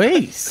 Jeez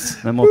Louise.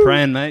 No more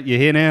praying, mate. You're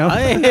here now.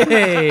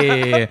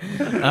 Hey.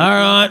 All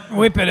right,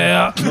 whip it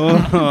out.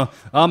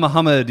 Oh,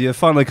 Muhammad, you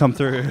finally come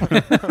through.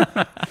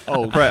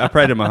 I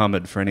pray to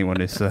Muhammad for anyone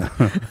who's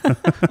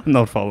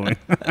not following.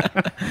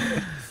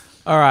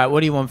 All right, what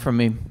do you want from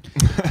me?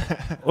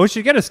 Or we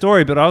should get a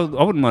story, but I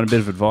wouldn't mind a bit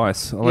of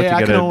advice. I like Yeah, I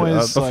to can get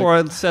always, before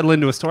I settle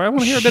into a story. I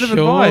want to hear a bit of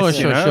Sure, advice.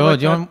 sure. Like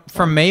Do you want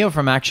from me or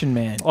from Action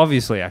Man?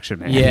 Obviously, Action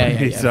Man. Yeah,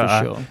 He's, for sure.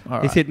 All He's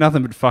right. hit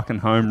nothing but fucking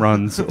home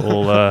runs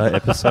all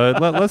episode.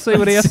 Let's see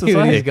what he has to See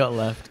what he's say. got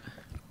left.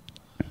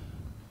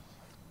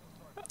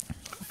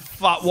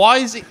 Fuck, why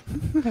is he?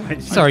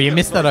 Sorry, you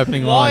missed that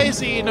opening Why line. is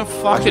he in a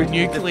fucking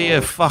nuclear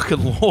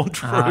fucking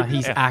launch room?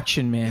 He's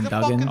Action Man,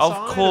 Duggan. Of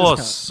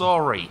course,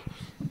 sorry.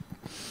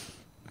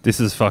 This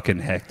is fucking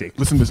hectic.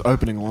 Listen to this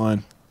opening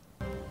line.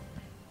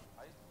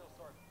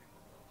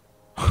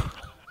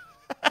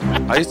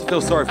 I used to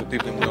feel sorry for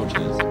people in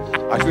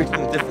wheelchairs. I treated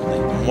them differently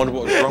and wondered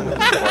what was wrong with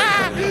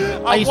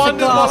them. I used to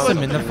glass him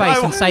in the face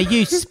and say,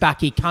 "You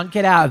spacky cunt,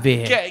 get out of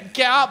here." Get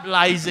up,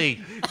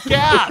 lazy. Get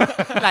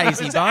up.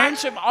 Lazy It's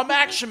bones. I'm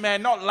action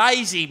man, not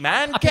lazy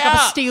man. I'd Get pick up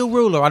a up. steel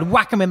ruler, I'd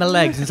whack him in the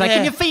legs and say, Yeah.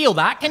 "Can you feel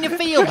that? Can you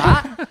feel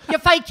that? You're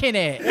faking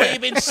it." What, you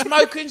been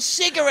smoking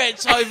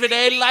cigarettes over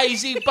there,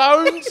 lazy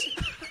bones?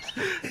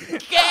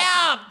 Get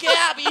up.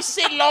 You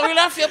sit long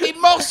enough, there'll be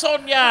moss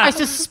on you. I used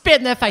to spit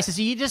in their faces.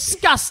 You're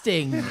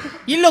disgusting.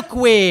 You look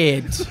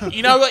weird.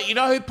 You know what? You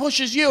know who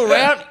pushes you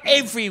around?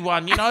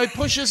 Everyone. You know who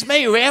pushes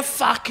me around?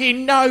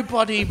 Fucking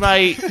nobody,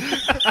 mate.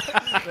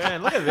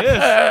 Man, look at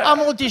this. I'm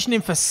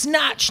auditioning for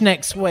Snatch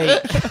next week.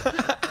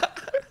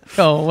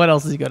 Oh, what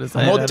else has he got to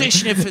say? I'm about it?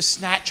 auditioning for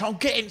Snatch. I'm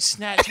getting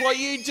Snatch. What are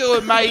you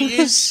doing, mate?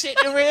 You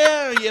sitting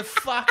around. You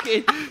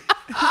fucking...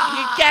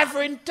 You're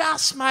gathering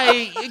dust,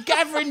 mate. You're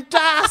gathering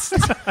dust.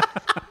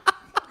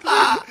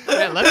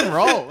 Yeah, let him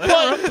roll. Put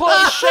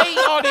a sheet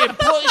on him.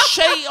 Put a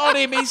sheet on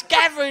him. He's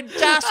gathering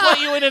dust. What,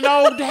 you in an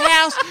old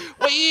house?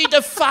 What, you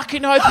the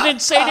fucking opening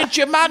scene of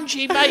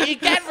Jumanji, mate? You're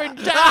gathering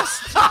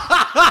dust.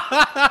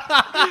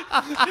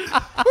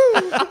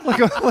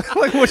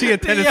 like watching a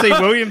Tennessee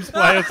Williams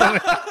play or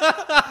something.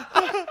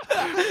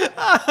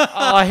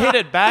 I hit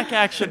it back,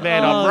 Action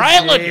Man. I'm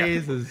railing you.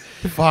 Jesus.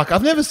 Fuck,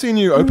 I've never seen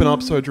you open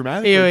up so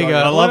dramatically. Here we go.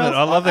 Doug. I love it.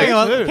 I love Hang it.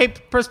 on,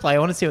 press play. I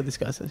want to see what this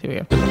guy says. Here we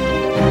go.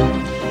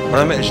 When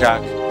I met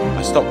Jacques,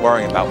 I stopped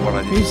worrying about what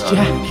I didn't Who's know.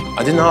 Jack?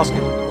 I didn't ask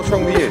him, what's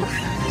wrong with you?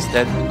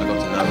 Instead, I got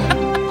to know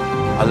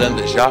him. I learned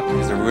that Jacques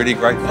is a really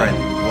great friend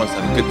who wants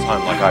to have a good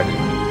time like I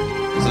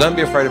do. So don't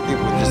be afraid of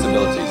people with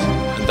disabilities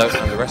and don't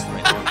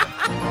underestimate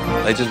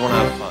them. They just want to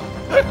have fun.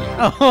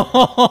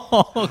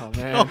 Oh,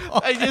 man.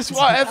 They just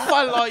want to have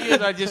fun like you.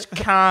 They just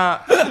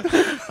can't.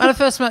 When I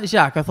first met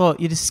Jacques, I thought,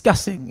 "You're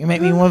disgusting. You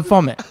make me want to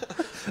vomit."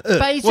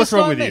 But he's What's just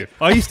wrong like with me. you?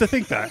 I used to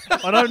think that.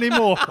 I don't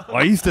anymore.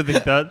 I used to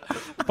think that.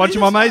 A bunch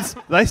of my mates,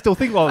 they still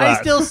think like I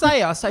that. still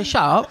say it. I say,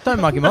 "Shut up. Don't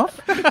mug him off.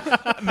 Give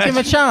him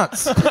a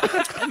chance."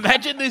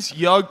 Imagine this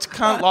yoked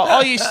cunt. Like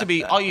I used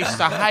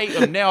to hate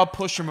them. Now I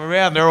push them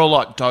around. They're all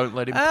like, "Don't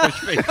let him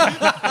push me."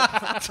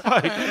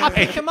 I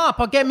pick him up.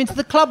 I get him into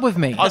the club with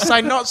me. I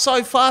say, "Not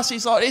so fast."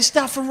 He's like, "There's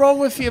nothing wrong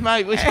with you,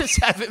 mate. We're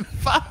just having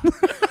fun."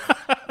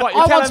 What,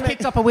 I once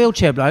picked up a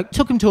wheelchair bloke,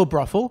 took him to a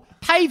brothel,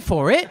 paid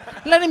for it,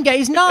 let him get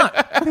his nut.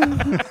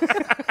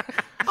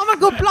 I'm a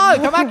good bloke.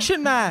 I'm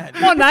Action Man.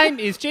 My name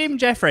is Jim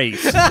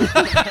Jeffries.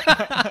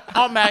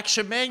 I'm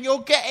Action Man.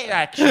 You're getting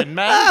Action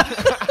Man.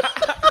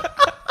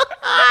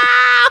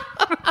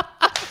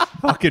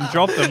 Fucking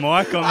drop the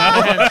mic on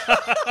that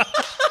one.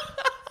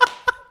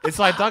 It's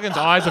like Duggan's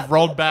eyes have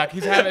rolled back.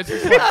 He's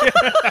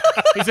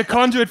he's a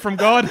conduit from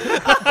God.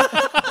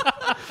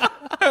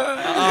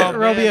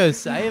 Robbio,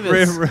 save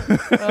us.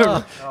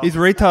 He's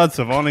retard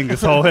savanting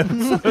this whole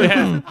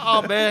episode.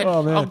 Oh man,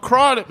 I'm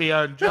crying at my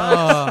own joke.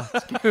 Oh,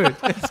 it's good.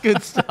 It's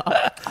good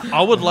stuff.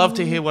 I would love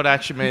to hear what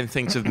Action Man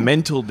thinks of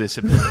mental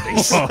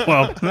disabilities. Oh,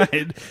 well,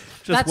 mate.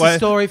 Just That's wait. a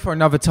story for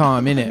another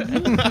time, innit?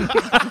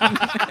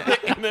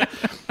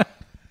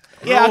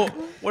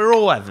 We're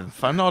all having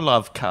fun. I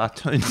love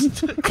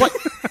cartoons.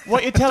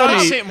 What you're telling Don't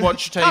me? sit and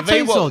watch TV.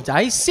 Cartoons all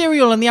day,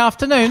 cereal in the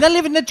afternoon. They're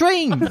living the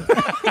dream.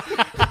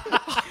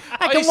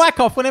 They can whack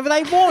off whenever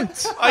they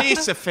want. I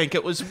used to think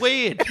it was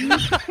weird.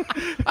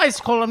 I used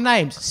to call them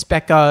names.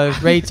 Specco,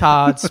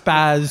 retard,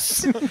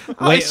 spaz.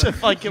 I used to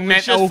think it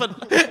was just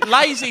for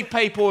lazy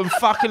people and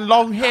fucking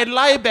long-haired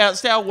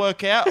layabouts. They'll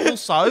work out.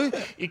 Also,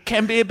 it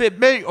can be a bit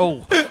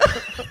mental.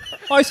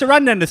 I used to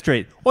run down the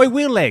street. Oi,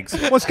 wheel legs.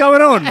 What's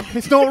going on?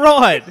 It's not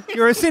right.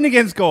 You're a sin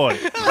against God.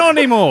 Not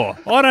anymore.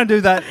 I don't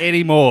do that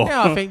anymore.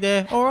 Yeah, I think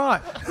they're all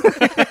right.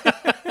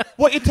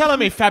 What you're telling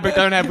me? Fabric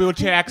don't have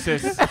wheelchair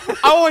access. I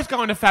always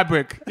go into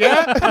Fabric.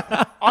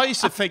 Yeah. I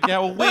used to think they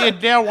were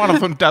weird. Now one of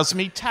them does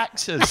me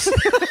taxes.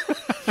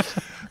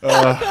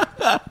 Fucking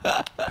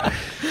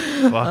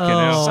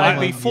hell. Save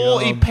me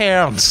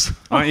 £40.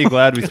 Aren't you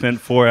glad we spent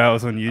 4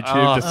 hours on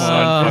YouTube just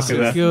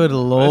fucking that? Good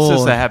lord. This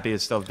is the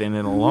happiest I've been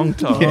in a long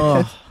time.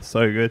 Yeah,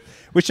 so good.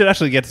 We should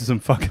actually get to some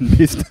fucking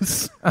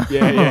business.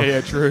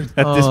 Yeah, true.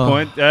 At this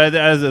point,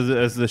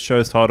 as the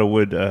show's title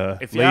would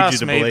If you lead ask you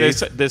to me,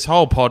 believe. this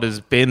whole pod has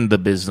been the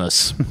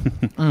business.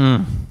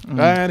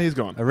 And he's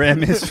gone. A rare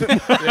miss.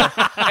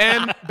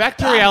 And back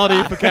to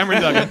reality for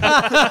Cameron Duggan.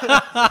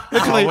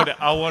 What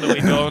are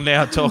we doing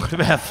now?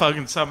 Talking about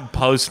fucking some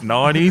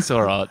post-90s?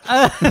 All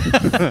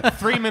right.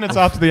 3 minutes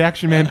after the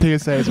Action Man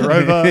PSAs are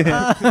over.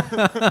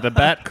 The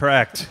bat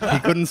cracked. He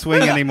couldn't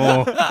swing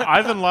anymore. I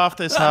haven't laughed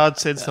this hard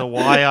since the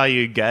Why Are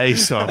You Gay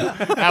song.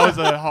 That was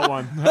a hot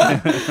one.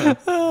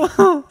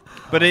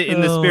 But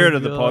in the spirit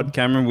of the pod,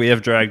 Cameron, we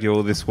have dragged you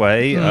all this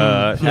way.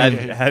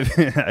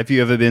 Have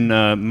you ever been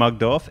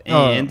mugged off?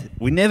 And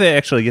we never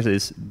actually get to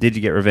this. Did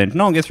you get revenge?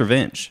 No one gets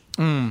revenge.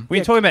 When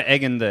you're talking about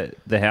egging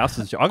the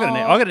houses, I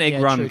got an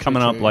egg run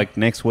coming up like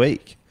next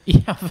week.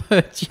 Yeah,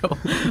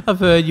 I've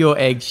heard your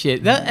egg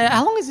shit.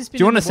 How long has this been?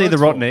 Do you want to in see the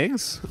works rotten for?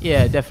 eggs?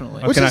 Yeah,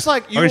 definitely. Which is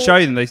like I can show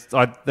you them.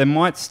 They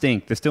might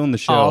stink. They're still in the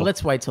shell. Oh,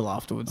 let's wait till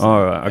afterwards.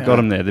 All right, I got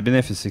them there. They've been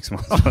there for 6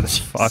 months.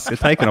 Fuck, they're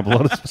taking up a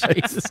lot of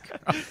space. Jesus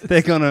Christ.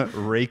 They're gonna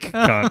reek,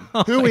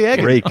 cunt. Who are we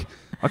egging? Reek.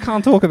 I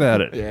can't talk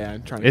about it. Yeah,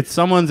 I'm trying to... It's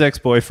someone's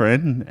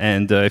ex-boyfriend,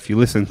 and if you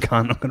listen,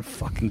 cunt, I'm gonna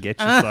fucking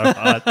get you so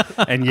hard.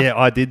 And yeah,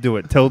 I did do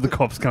it. Tell the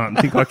cops, cunt.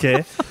 Think I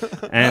care?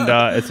 And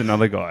it's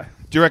another guy.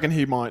 Do you reckon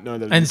he might know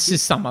that? And it's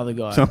just some other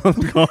guy. Some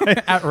other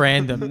guy. At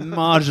random.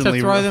 Marginally to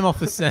throw them off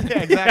the scent.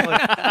 Yeah, exactly.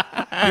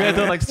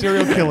 They're like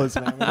serial killers,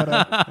 man.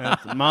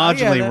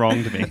 Marginally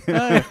wronged me.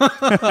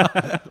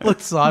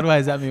 Looked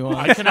sideways at me once.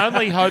 I can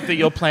only hope that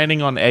you're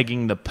planning on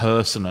egging the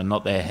person and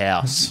not their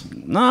house.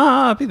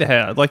 Nah, be the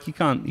house. Like you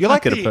can't. You're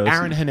like get the a person.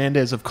 Aaron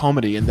Hernandez of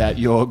comedy in that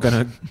you're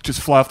gonna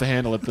just fly off the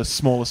handle at the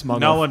smallest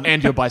mug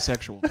and you're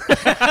bisexual.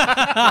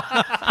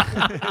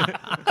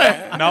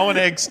 No one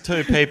eggs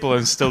two people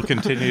and still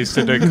continues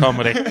to do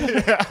comedy.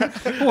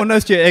 Well,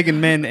 notice you're egging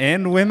men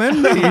and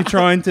women. Are you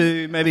trying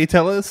to maybe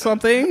tell us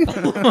something?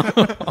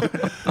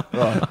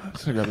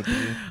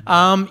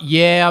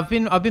 Yeah, I've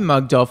been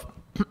mugged off.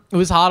 It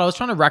was hard. I was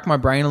trying to rack my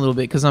brain a little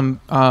bit because I'm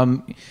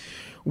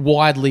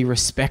widely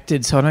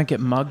respected, so I don't get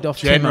mugged off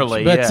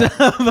Generally, too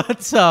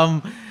much. But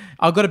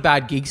I've got a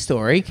bad gig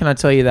story. Can I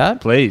tell you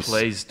that?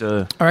 Please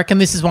do. I reckon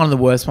this is one of the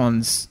worst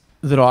ones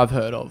that I've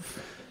heard of.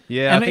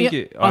 Yeah, And I think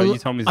you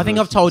told me. I think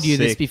I've told you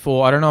this sick.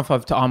 before. I don't know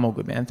if I'm all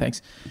good, man.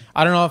 Thanks.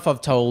 I don't know if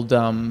I've told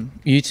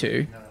you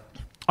two.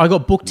 I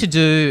got booked to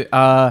do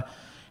a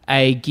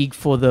gig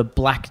for the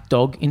Black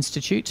Dog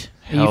Institute.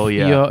 Hell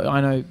yeah.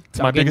 I know, my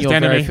Duggan, biggest you're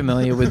very enemy.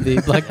 familiar with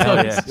the Black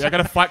Dog. yeah. Yeah, I got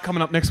a fight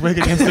coming up next week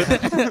against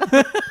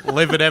it.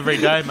 Live it every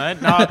day,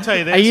 mate. No, I'll tell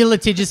you this. Are you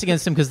litigious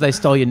against them because they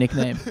stole your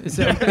nickname? Is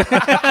that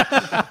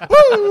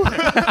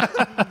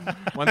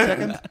 1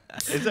 second.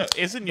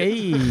 Isn't you?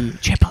 hey,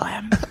 Triple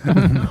M?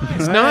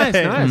 It's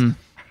nice.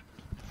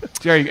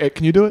 Jerry,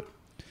 can you do it?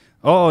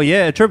 Oh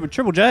yeah,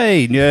 Triple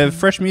J. Yeah,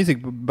 fresh music,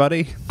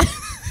 buddy.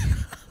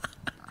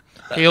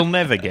 He'll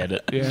never get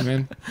it. Yeah,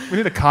 man. We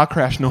need a car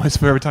crash noise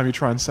for every time you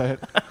try and say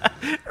it.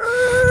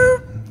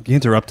 You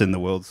interrupting the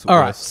world's All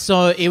right, worst.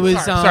 so it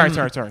was. Sorry.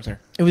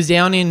 It was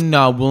down in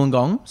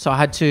Wollongong, so I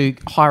had to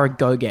hire a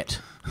go-get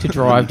to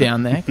drive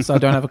down there because I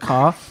don't have a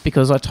car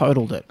because I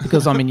totaled it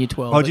because I'm in year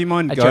 12. Oh, do you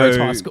mind at go? Gerrards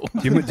High School?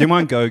 Do you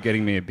mind go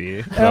getting me a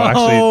beer? I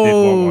actually did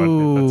want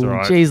one. If that's all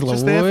right. Jeez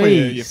Just there for you,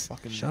 you Louise.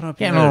 fucking... Shut up.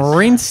 Getting yes.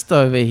 rinsed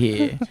over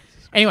here.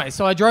 Anyway,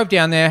 so I drove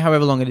down there,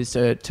 however long it is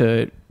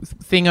to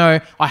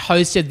Thingo. I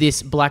hosted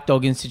this Black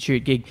Dog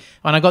Institute gig.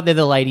 When I got there,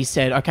 the lady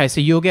said, okay, so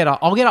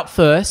I'll get up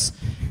first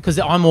because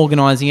I'm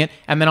organising it,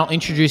 and then I'll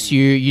introduce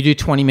you. You do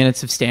 20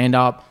 minutes of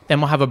stand-up.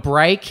 Then we'll have a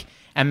break,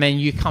 and then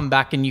you come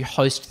back and you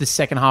host the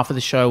second half of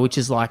the show, which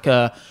is like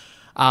a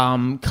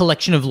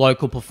collection of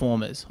local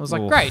performers. I was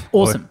like, great,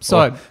 awesome.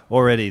 So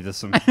already there's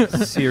some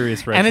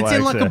serious red and it's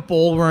in flags like there. a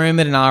ballroom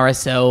at an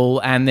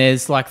RSL, and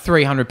there's like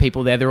 300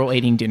 people there. They're all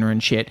eating dinner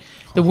and shit.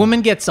 The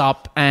woman gets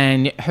up,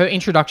 and her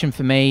introduction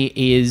for me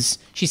is,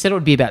 she said it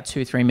would be about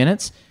 2-3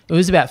 minutes. It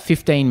was about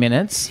 15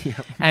 minutes,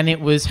 and it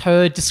was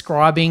her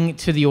describing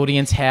to the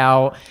audience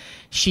how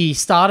she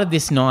started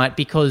this night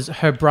because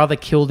her brother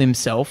killed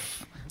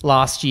himself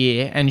last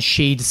year, and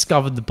she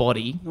discovered the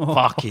body.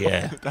 Fuck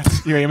yeah.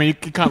 Yeah, I mean,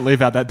 you can't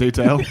leave out that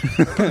detail.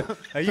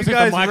 Are you With the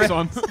guys mic's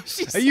on.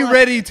 Are you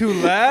ready to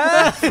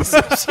laugh?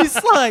 So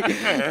she's like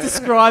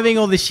describing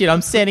all this shit.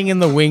 I'm standing in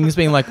the wings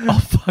being like, oh,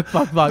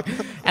 fuck.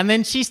 And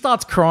then she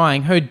starts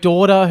crying. Her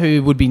daughter,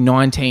 who would be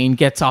 19,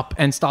 gets up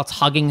and starts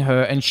hugging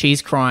her, and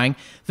she's crying.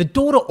 The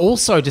daughter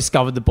also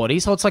discovered the body.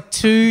 So it's like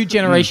 2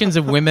 generations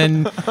of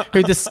women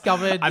who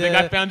discovered I think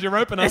I found your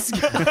opener. this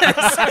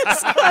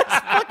guy's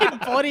fucking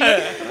body.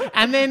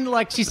 And then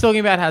like she's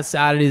talking about how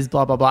sad it is,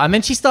 blah, blah, blah. And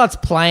then she starts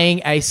playing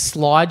a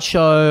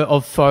slideshow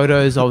of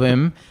photos of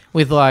him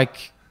with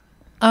like,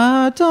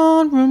 I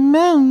don't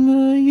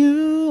remember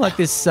you. Like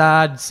this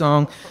sad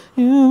song.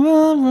 You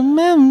will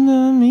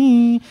remember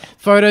me.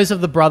 Photos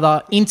of the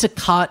brother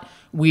intercut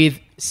with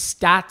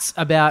stats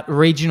about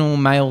regional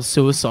male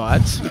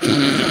suicides.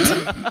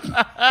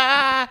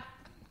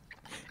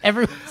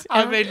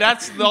 I mean,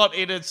 that's not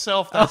in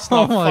itself. That's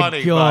oh not my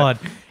funny. god!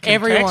 But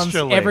Everyone's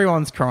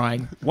contextually-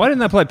 crying. Why didn't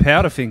they play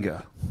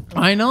Powderfinger?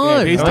 I know.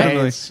 Yeah, he's right?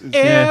 totally.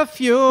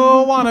 If you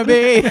wanna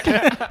be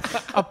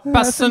a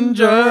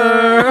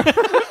passenger,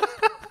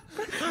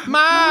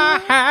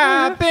 my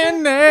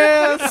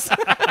happiness.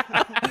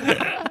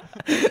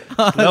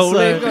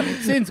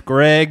 Since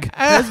Greg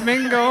has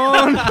been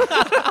gone.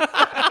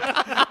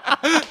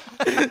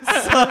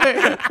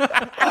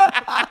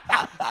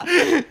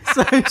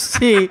 So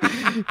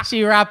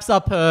she wraps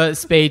up her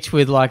speech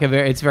with like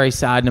it's very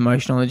sad and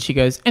emotional, and she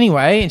goes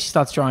anyway, and she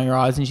starts drying her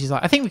eyes, and she's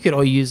like, I think we could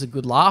all use a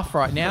good laugh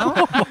right now.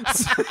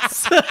 so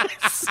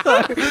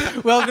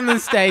welcome to the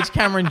stage,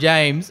 Cameron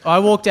James. I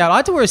walked out. I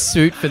had to wear a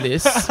suit for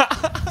this, so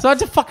I had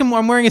to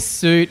I'm wearing a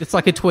suit. It's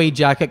like a tweed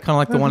jacket, kind of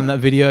like the one in that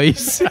video you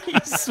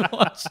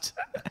watched.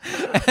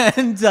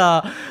 And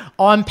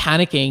I'm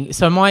panicking.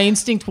 So my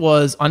instinct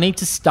was I need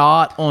to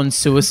start on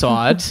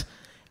suicide.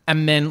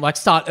 And then like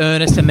start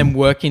earnest and then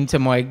work into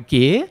my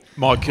gear.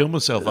 Might kill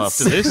myself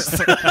after this.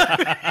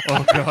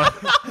 Oh god.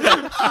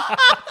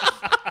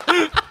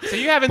 So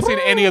you haven't seen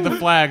any of the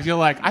flags. You're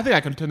like, I think I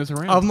can turn this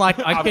around. I'm like,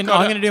 I'm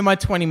going to do my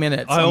 20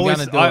 minutes. I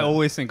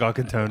always think I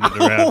can turn it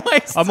around.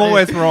 I'm do.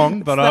 always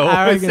wrong, but I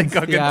always think I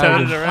arrogance, can the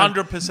turn it arrogance. around.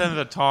 100% of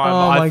the time,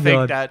 Oh my I think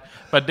God. that.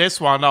 But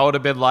this one, I would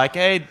have been like,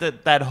 hey,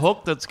 that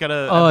hook that's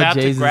gonna Oh, about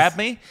Jesus. to grab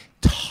me,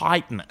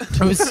 tighten it. It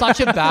was such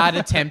a bad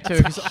attempt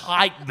to. 'Cause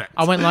Tighten it.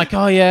 I went like,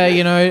 oh yeah,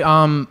 you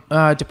know,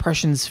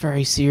 depression's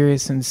very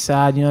serious and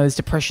sad. You know, there's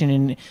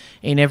depression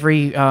in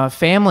every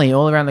family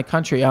all around the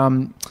country.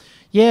 Speaking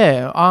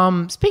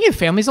of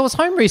families, I was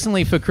home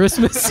recently for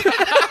Christmas.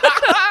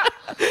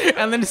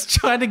 And then just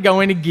trying to go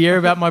into gear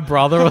about my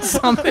brother or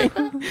something.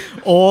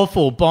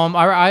 Awful bomb.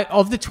 I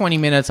of the 20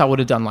 minutes, I would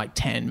have done like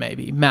 10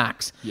 maybe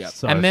max. Yep.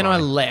 So and then I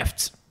funny.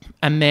 left.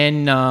 And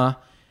then, oh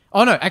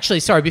no, actually,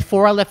 sorry.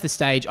 Before I left the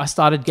stage, I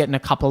started getting a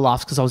couple of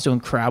laughs because I was doing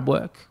crowd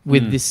work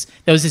with this.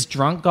 There was this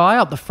drunk guy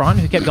up the front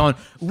who kept going,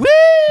 woo!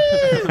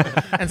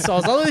 And so I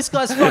was like, oh, this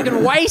guy's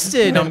fucking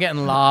wasted. And I'm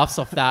getting laughs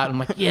off that. I'm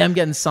like, yeah, I'm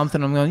getting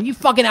something. I'm going, you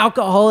fucking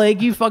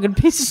alcoholic, you fucking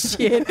piece of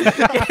shit.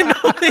 Getting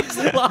all these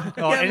laughs.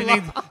 Oh,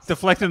 anything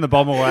deflecting the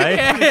bomb away.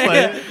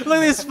 Yeah. Look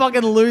at this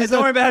fucking loser.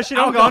 Don't worry about how shit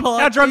I'm going.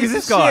 Alcoholic How drunk is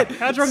piece this of guy? shit.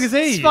 How drunk is he?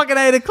 It's fucking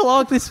 8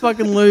 o'clock, this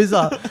fucking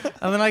loser.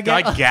 And then I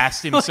Guy get,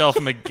 gassed himself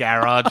in the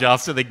garage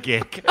after the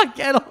gig. I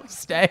get off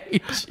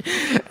stage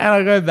and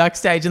I go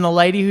backstage, and the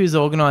lady who's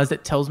organised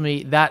it tells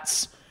me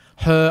that's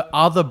her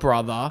other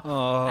brother.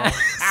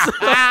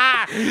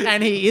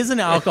 And he is an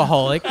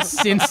alcoholic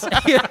since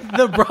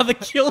the brother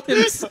killed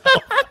himself.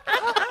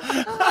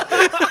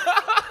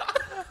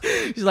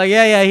 She's like,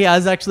 yeah, he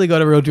has actually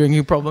got a real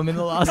drinking problem in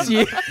the last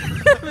year.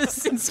 Ever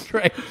since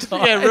Greg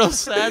died. Yeah, real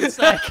sad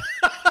sack.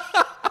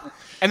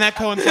 And that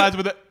coincides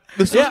with it.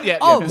 Yeah.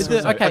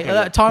 Okay.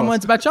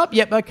 Timelines match up?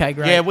 Yep, okay,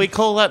 great. Yeah, we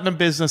call that in the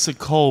business a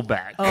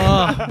callback.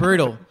 Oh,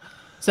 brutal.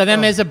 So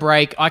then there's a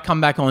break. I come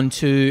back on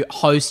to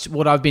host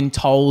what I've been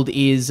told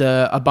is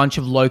a bunch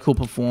of local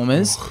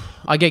performers.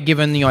 I get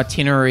given the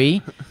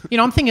itinerary. You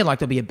know, I'm thinking like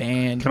there'll be a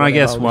band. Can I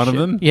guess one of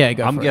them? Yeah,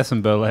 go I'm for it.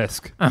 guessing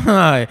burlesque.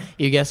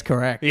 You guessed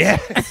correct. Yeah.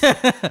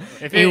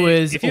 If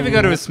you ever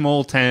go to a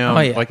small town, Oh,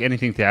 yeah. like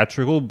anything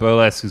theatrical,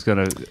 burlesque is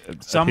going to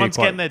Someone's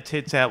getting their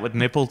tits out with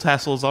nipple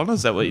tassels on.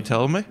 Is that what you're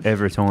telling me?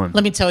 every time.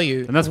 Let me tell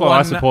you. And that's why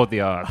I support the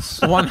arts.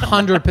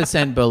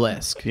 100%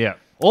 burlesque. Yeah.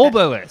 All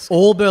burlesque.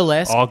 All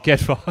burlesque. I'll get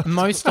fucked.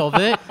 Most of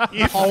it.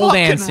 You pole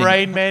fucking dancing.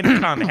 Rain Man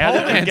cunt. How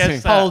did you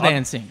guess that? Pole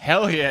dancing.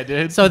 Hell yeah,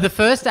 dude. So the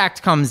first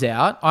act comes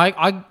out. I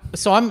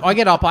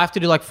get up. I have to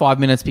do like 5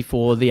 minutes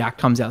before the act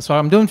comes out. So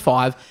I'm doing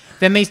 5.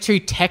 Then these 2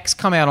 techs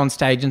come out on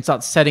stage and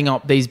start setting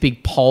up these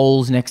big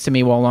poles next to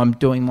me while I'm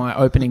doing my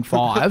opening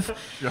 5.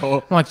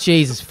 Sure. I'm like,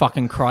 Jesus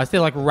fucking Christ.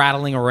 They're like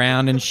rattling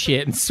around and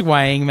shit and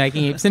swaying,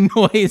 making heaps of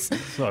noise.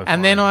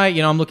 And then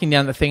I'm looking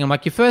down at the thing. I'm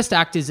like, your first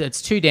act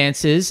it's 2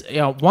 dancers.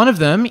 One of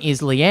them is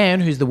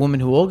Leanne, who's the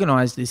woman who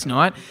organised this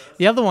night.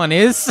 The other one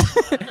is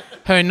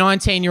her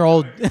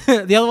 19-year-old.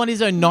 The other one is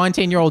her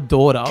 19-year-old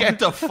daughter. Get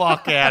the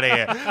fuck out of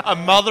here. A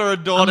mother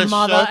and daughter A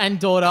mother show. and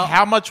daughter.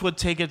 How much were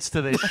tickets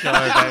to this show,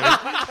 baby?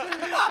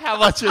 How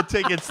much were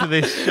tickets to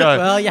this show?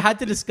 Well, you had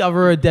to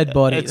discover a dead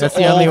body. It's That's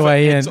the only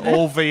way in. It's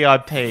all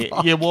VIP.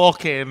 You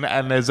walk in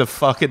and there's a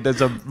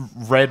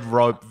red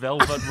rope,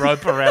 velvet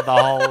rope around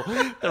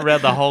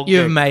the whole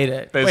You've gig. made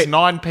it. There's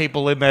 9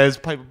 people in there. There's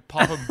people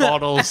popping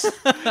bottles,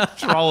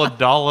 throwing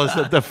dollars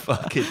at the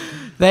fucking.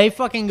 They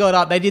fucking got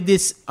up. They did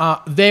this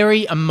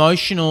very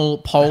emotional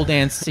pole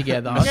dance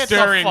together. Get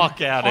the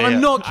fuck out of here. I'm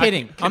not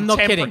kidding. I'm not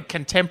kidding.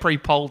 Contemporary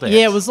pole dance.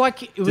 Yeah, it was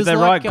like Did they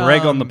write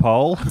Greg on the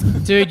pole?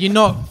 Dude, you're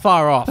not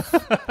far off.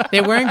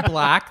 They're wearing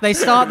black.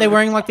 They're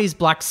wearing like these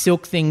black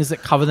silk things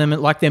that cover them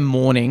like they're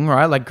mourning,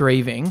 right? Like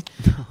grieving.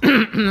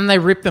 And then they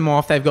rip them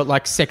off. They've got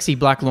like sexy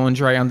black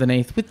lingerie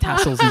underneath with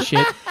tassels and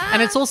shit.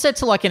 And it's all set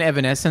to like an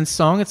Evanescence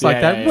song. It's like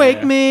Yeah, that, yeah, wake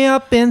yeah. me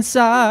up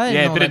inside. Yeah,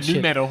 and all bit that of new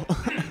shit. metal.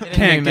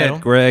 Can't metal.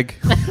 get Greg.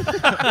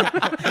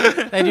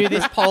 They do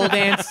this pole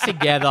dance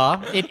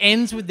together. It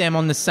ends with them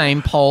on the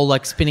same pole,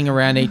 like spinning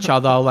around each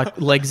other, like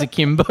legs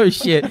akimbo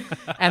shit.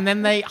 And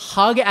then they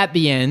hug at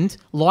the end.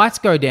 Lights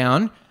go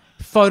down.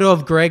 Photo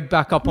of Greg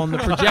back up on the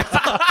projector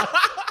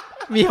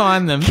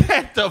behind them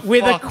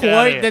with a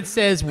quote that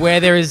says, "Where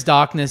there is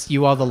darkness,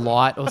 you are the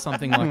light," or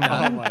something like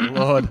that. Oh my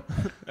lord!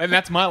 And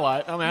that's my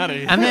light. I'm out of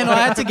here. And then I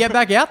had to get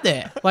back out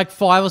there like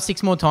 5 or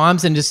 6 more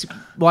times and just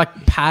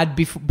like pad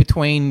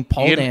between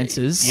pole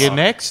dances. Your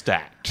next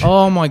act.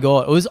 Oh my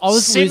god! I was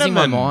losing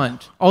my Cinnamon.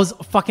 mind. I was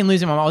fucking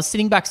losing my mind. I was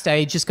sitting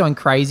backstage just going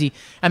crazy,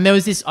 and there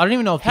was this. I don't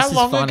even know if this is How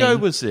long funny. ago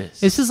was this?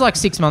 This is like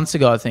 6 months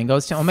ago, I think. I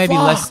was or maybe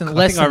less than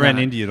I think I than ran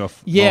that. into you.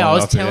 Yeah, I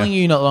was telling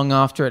you not long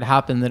after it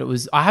happened that it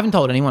was. I haven't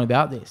told anyone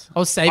about this. I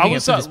was saving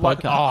it for this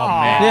podcast. Oh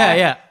man. Yeah,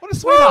 yeah. What a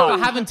sweetheart.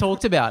 I haven't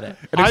talked about it.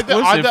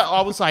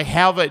 I was like,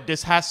 how?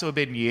 This has to have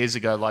been years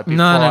ago. Like before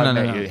No. I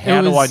met you.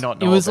 How do I not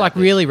know? It was about like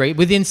this? really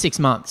within 6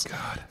 months.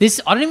 God.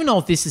 This I don't even know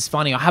if this is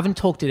funny. I haven't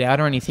talked it out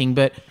or anything,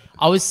 but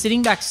I was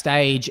sitting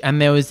backstage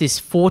and there was this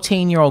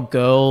 14-year-old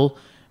girl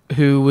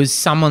who was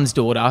someone's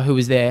daughter who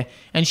was there,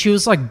 and she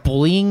was like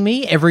bullying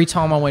me every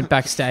time I went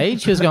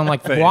backstage. She was going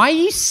like, "Why are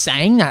you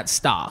saying that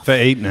stuff?" For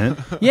eating it.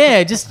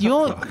 Yeah, just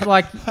you're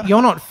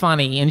not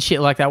funny and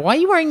shit like that. Why are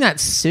you wearing that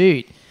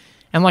suit?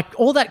 And like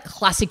all that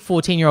classic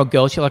 14-year-old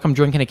girl, she's like, I'm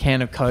drinking a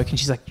can of Coke, and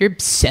she's like, you're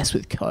obsessed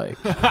with Coke.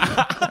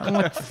 I'm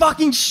like,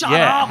 fucking shut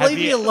Yeah, up, have leave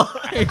me you- alone.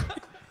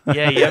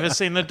 Yeah, you ever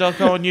seen the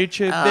doco on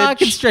YouTube? I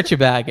can bitch? stretch your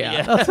bag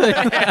out.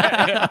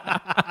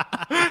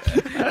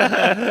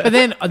 But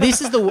then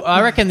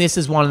I reckon this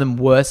is one of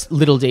the worst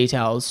little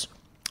details.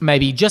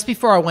 Maybe just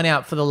before I went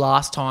out for the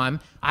last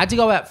time, I had to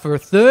go out for a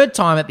third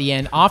time at the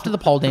end after the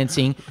pole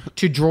dancing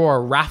to draw a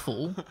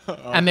raffle,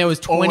 and there was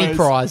 20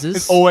 prizes.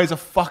 It's always a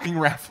fucking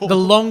raffle. The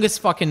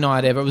longest fucking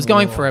night ever. It was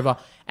going forever.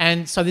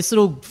 And so this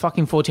little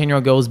fucking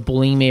 14-year-old girl was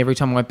bullying me every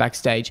time I went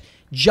backstage.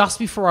 Just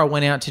before I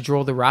went out to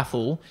draw the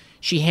raffle,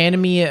 she handed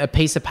me a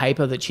piece of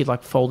paper that she'd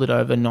like folded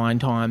over 9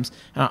 times,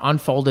 and I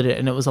unfolded it,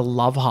 and it was a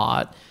love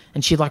heart.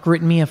 And she'd like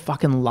written me a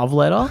fucking love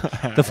letter.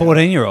 The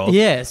 14-year-old.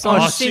 Yeah, so I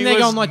was just she sitting there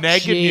was going like,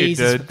 negging you,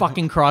 Jesus dude.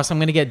 fucking Christ, I'm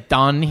going to get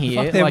done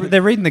here.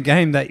 They're reading the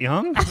game that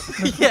young.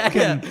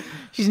 Yeah.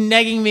 She's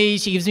negging me.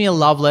 She gives me a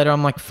love letter.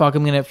 I'm like, fuck,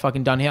 I'm going to get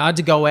fucking done here. I had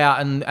to go out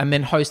and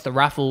then host the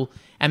raffle.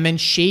 And then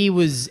she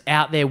was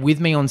out there with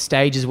me on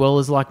stage as well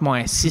as like my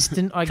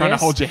assistant, I guess. Trying to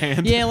hold your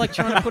hand. Yeah, like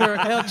trying to put her,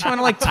 trying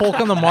to like talk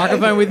on the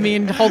microphone with me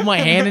and hold my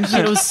hand and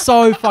shit. It was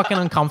so fucking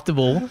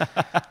uncomfortable.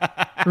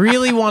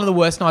 Really one of the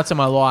worst nights of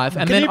my life.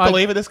 And Can then you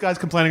believe it? This guy's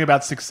complaining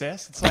about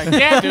success. It's like,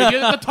 yeah, dude,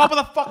 you're at the top of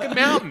the fucking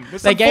mountain.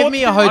 they gave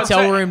me a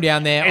hotel room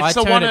down there. I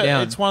turned it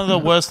down. It's one of the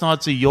worst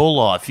nights of your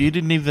life. You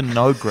didn't even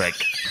know Greg.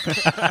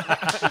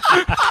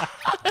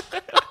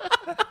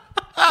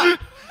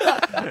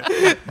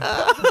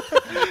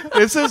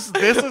 This is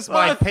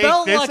my I peak.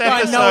 felt This like I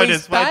know episode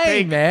his is my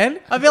pain, peak. man.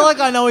 I feel like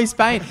I know his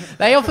pain.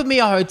 They offered me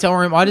a hotel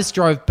room. I just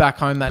drove back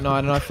home that night,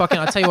 and I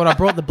tell you what, I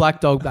brought the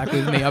black dog back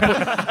with me.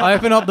 I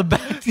opened up the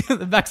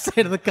back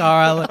seat of the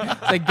car.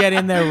 I said, "Get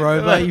in there,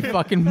 Rover, you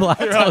fucking black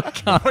dog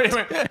cunt."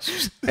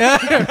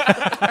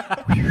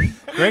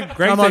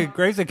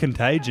 Greg's a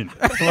contagion.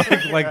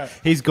 like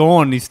he's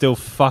gone, he's still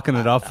fucking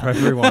it up for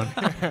everyone.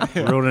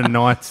 Ruining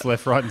nights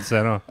left, right, and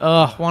centre.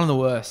 Oh, one of the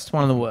worst.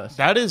 One of the worst.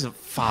 That is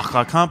fuck.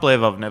 I can't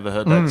believe I've never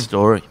heard that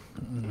story.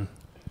 I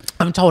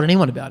haven't told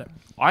anyone about it.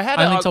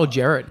 I only told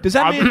Jared. Does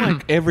that mean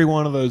like every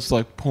one of those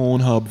like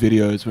Pornhub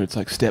videos where it's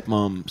like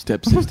stepmom,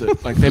 stepsister,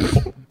 like they're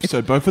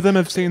so both of them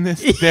have seen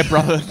this? Their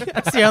brother,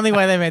 That's the only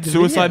way they made the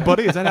suicide video.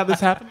 buddy. Is that how this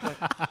happened?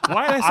 Like,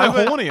 why are they so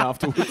horny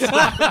afterwards?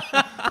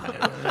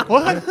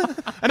 What?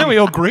 I know we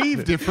all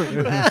grieve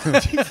differently.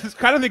 Jesus,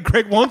 I don't think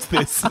Greg wants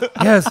this.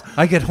 Yes,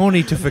 I get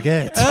horny to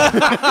forget.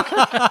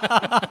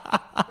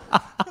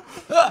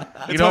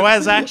 You know,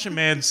 as Action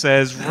Man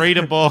says, read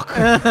a book,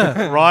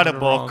 write a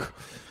book,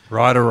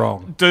 Right or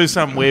wrong? do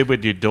something weird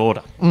with your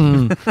daughter.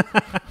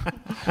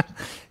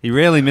 He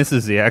rarely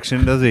misses the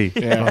action, does he?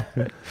 Yeah.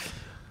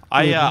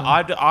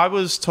 I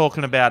was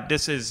talking about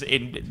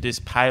this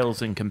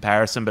pales in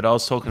comparison, but I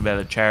was talking about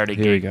a charity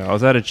Here we gig. go. I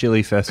was at a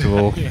chili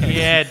festival.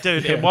 Yeah,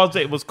 dude, it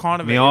was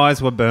kind of My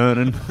eyes were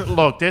burning.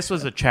 Look, this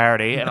was a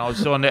charity, and I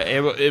was doing it.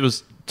 It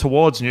was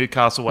towards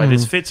Newcastle way.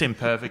 This fits in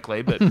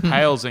perfectly, but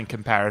pales in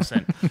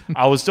comparison.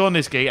 I was doing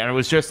this gig, and it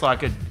was just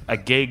like a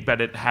gig,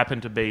 but it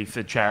happened to be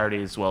for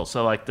charity as well.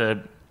 So like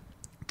the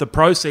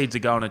proceeds are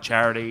going to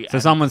charity. So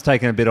someone's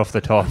taking a bit off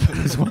the top.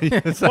 Is what you're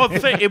saying. Well,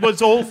 it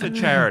was all for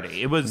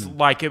charity. It was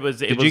like it was.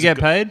 Did you get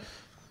paid?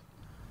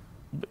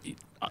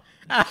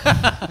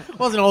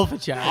 Wasn't all for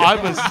charity. I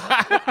was.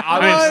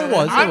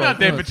 I'm not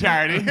there for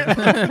charity.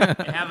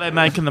 How they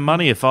making the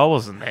money if I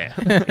wasn't there?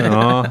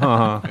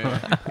 Oh.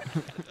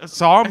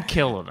 So I'm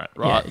killing it,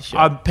 right? Yeah,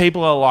 sure.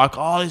 People are like,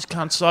 "Oh, this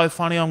cunt's so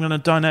funny. I'm going to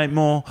donate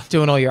more."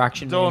 Doing all your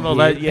action. Doing man all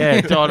gear. that,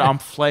 yeah. Dude, I'm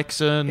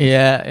flexing.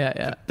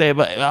 Yeah. They're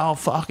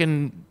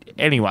fucking.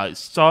 Anyways,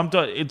 so I'm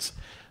doing.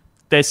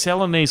 They're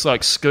selling these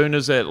like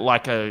schooners at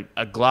like a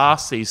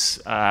glass. These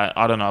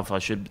I don't know if I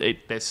should.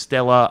 They're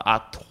Stella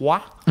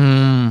Artois.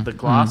 the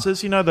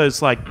glasses. You know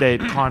those like they're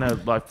kind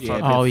of like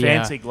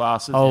fancy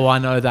glasses. Oh, I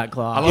know that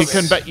glass.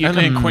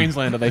 Only in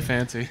Queensland are they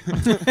fancy.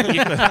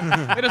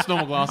 They're just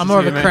normal glasses. I'm more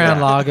of a here, Crown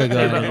mate. Lager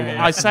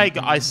guy.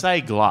 I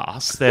say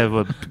glass. They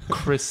were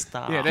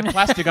crystal. Yeah, they're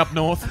plastic up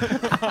north.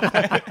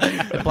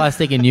 The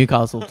plastic in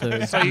Newcastle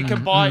too. So you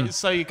can buy.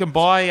 So you can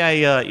buy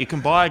a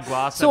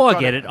glass. So I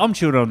get it. I'm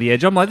chewing on the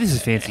edge. I'm like, this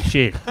is fancy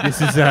shit.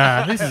 This is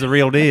a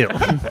real deal.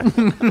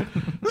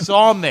 So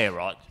I'm there,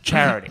 right?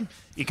 Charity.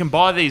 You can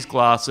buy these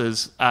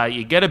glasses.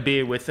 You get a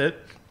beer with it.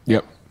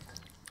 Yep.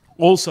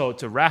 Also,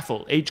 it's a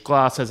raffle. Each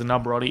glass has a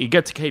number on it. You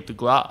get to keep the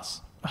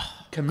glass.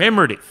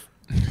 Commemorative.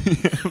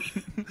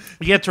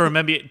 You get to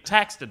remember it.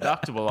 Tax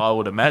deductible, I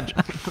would imagine.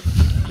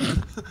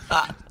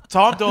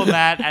 So I'm doing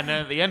that, and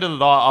then at the end of the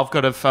night, I've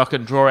got to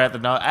fucking draw out the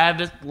number.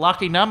 And it's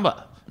lucky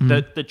number.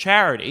 The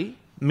charity,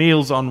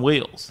 Meals on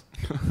Wheels.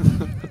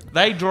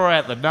 They draw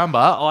out the number.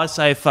 I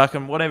say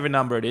fucking whatever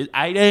number it is.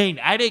 18.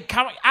 18.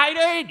 Come on.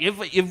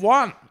 18. You've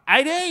won.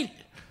 18.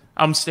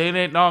 I'm standing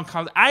there. No one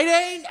comes.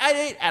 18.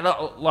 18. And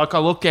I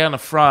look down the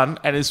front,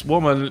 and this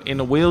woman in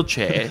a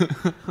wheelchair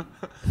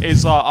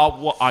is like,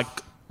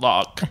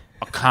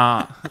 I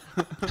can't.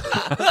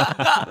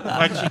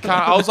 Like she can't.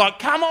 I was like,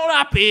 come on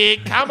up here.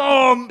 Come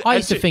on. I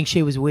used to think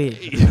she was weird.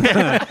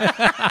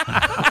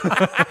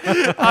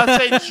 I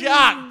said,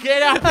 Chuck,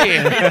 get up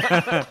here.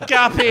 Get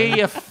up here,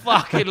 you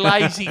fucking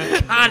lazy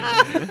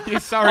cunt. You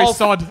sorry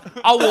sod.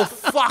 I will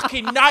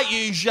fucking nut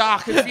you,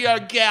 Jacques, if you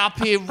don't get up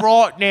here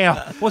right now.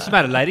 What's the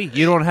matter, lady?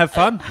 You don't want to have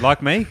fun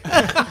like me?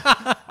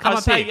 Come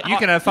up here. You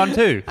can have fun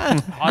too.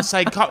 I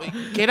say,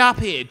 get up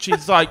here.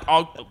 She's like,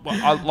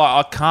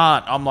 I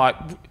can't. I'm like,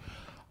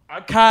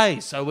 okay,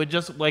 so we're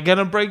going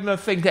to bring the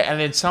thing down. And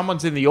then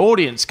someone's in the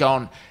audience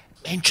going,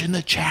 mention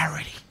the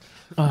charity.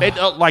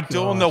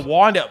 Doing the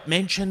wind-up,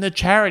 mention the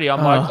charity.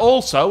 I'm like,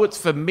 also, it's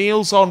for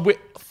Meals on Wheels.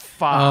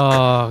 Fuck.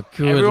 Oh,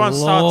 good Everyone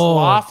starts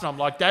Lord. laughing. I'm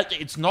like,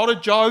 it's not a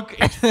joke.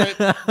 It's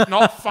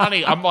not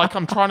funny. I'm like,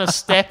 I'm trying to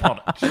step on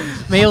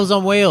it. Meals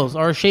on Wheels,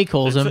 or as she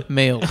calls them,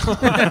 meals.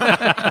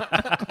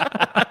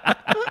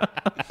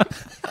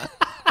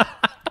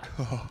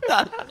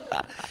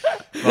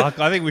 Fuck,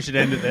 I think we should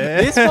end it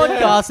there. This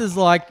podcast is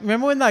like,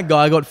 remember when that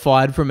guy got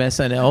fired from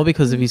SNL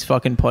because of his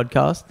fucking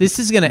podcast? This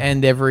is going to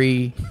end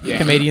every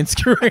comedian's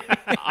career.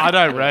 I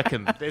don't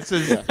reckon. This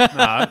is,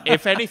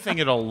 if anything,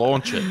 it'll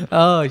launch it.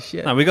 Oh,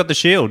 shit. No, we got the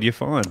shield. You're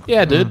fine.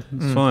 Yeah, dude.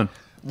 It's fine.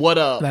 What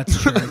up?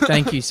 That's true.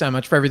 Thank you so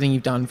much for everything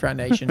you've done for our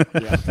nation.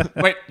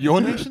 Wait,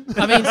 your nation?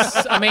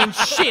 I mean,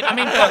 shit.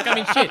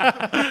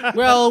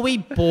 Well, we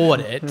bought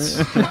it.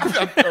 Can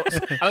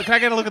I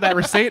get a look at that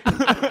receipt?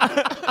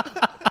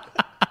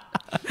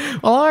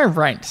 Well, I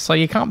rent, so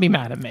you can't be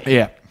mad at me.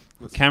 Yeah.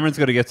 Cameron's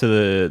got to get to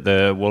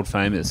the world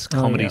famous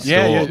comedy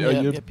store.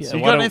 Yep. So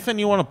you got anything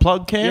you want to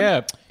plug, Cam?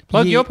 Yeah.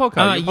 Plug your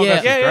podcast. Your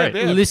podcast is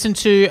great. Listen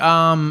to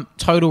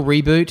Total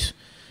Reboot,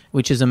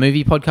 which is a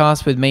movie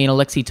podcast with me and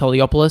Alexi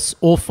Toliopoulos,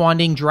 or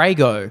Finding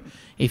Drago,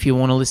 if you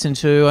want to listen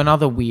to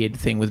another weird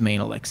thing with me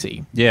and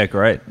Alexi. Yeah,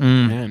 great.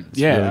 Man.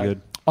 Yeah. Really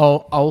good.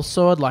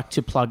 Also, I'd like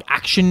to plug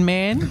Action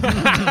Man,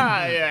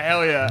 Yeah,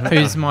 hell yeah.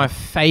 who's my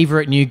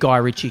favourite new Guy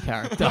Ritchie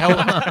character.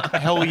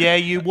 Hell yeah,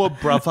 you would,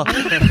 brother.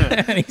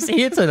 He's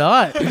here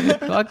tonight.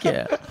 Fuck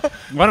yeah.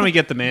 Why don't we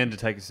get the man to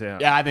take us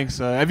out? Yeah, I think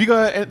so. Have you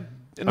got...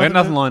 I got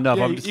nothing lined up.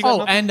 I'm just...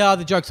 And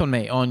The Joke's on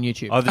Me on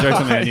YouTube. Oh, the joke's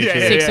on me on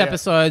YouTube. 6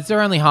 episodes.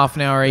 They're only half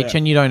an hour each,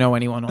 and you don't know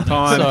anyone on it.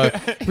 So,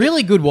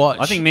 really good watch.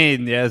 I think me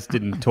and Yaz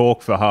didn't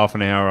talk for half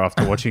an hour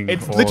after watching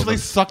It 4 literally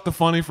of them. sucked the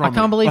funny from I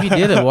can't believe you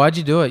did it. Why'd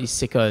you do it, you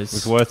sickos? It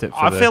was worth it.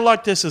 I feel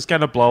like this is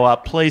going to blow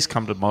up. Please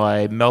come to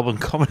my Melbourne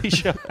comedy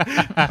show.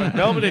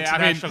 Melbourne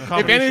International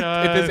Comedy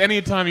Show. If there's any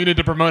time you need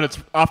to promote, it's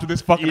after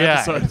this fucking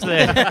episode. it's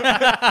there.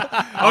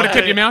 I would have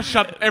kept your mouth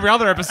shut every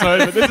other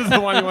episode, but this is the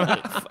one you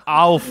want to...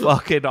 I'll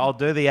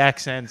do the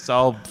accents.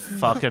 I'm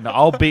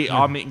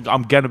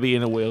gonna be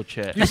in a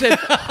wheelchair. You said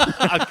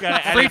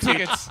Free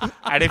tickets.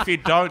 And if you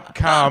don't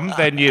come,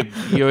 then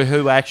you're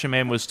who Action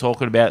Man was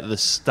talking about at the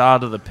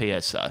start of the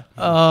PSO.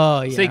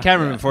 Oh, yeah. See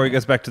Cameron before he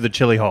goes back to the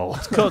chili hole.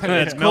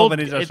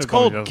 It's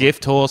called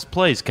Gift Horse.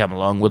 Please come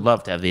along. We'd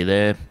love to have you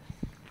there.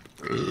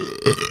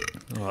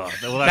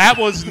 That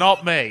was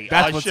not me.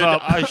 That's what's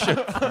up.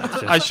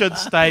 I should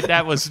state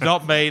that was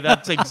not me.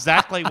 That's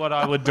exactly what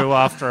I would do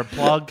after a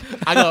plug.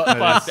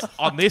 But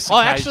on this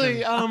occasion,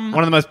 actually, One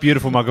of the most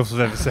beautiful muggles I've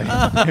ever seen.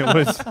 It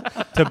was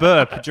to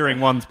burp during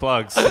one's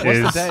plugs. What's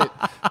the date?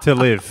 To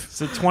live. it's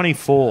the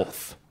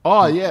 24th.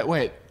 Oh, yeah,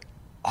 wait.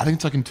 I think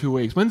it's like in 2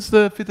 weeks. When's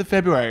the 5th of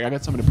February? I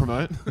got something to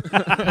promote.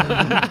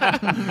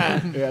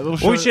 Yeah, a little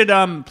show. Well, we should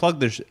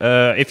plug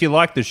the if you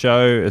like the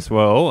show as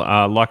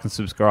well, like and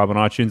subscribe on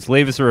iTunes.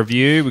 Leave us a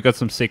review. We've got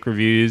some sick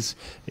reviews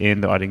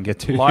that I didn't get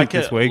to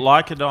this week.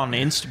 Like it on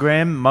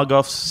Instagram,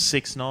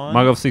 Mugoff69.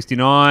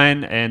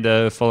 Mugoff69,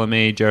 and follow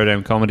me,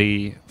 Jared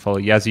Comedy. Follow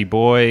Yazzie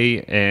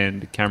Boy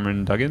and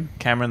Cameron Duggan.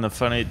 Cameron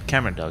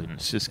Duggan.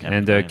 It's just Cameron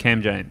And Duggan.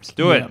 Cam James.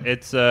 Do it.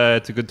 It's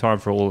a good time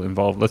for all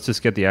involved. Let's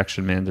just get the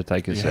Action Man to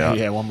take us out.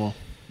 Yeah, one more.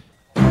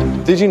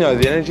 Did you know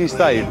the energy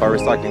saved by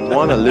recycling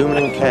one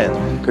aluminum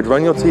can could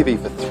run your TV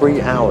for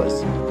 3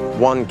 hours?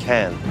 One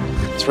can.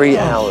 3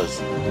 hours.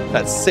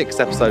 That's 6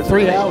 episodes.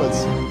 3 hours.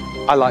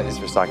 I like this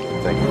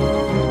recycling thing.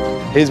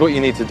 Here's what you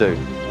need to do.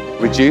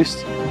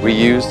 Reduce,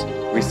 reuse,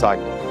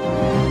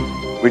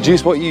 recycle.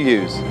 Reduce what you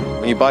use.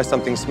 When you buy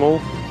something small,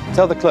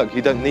 tell the clerk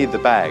you don't need the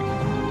bag.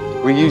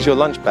 Reuse your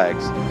lunch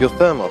bags, your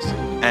thermos,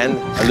 and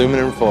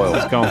aluminum foil.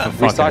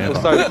 Recycle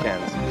soda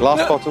cans,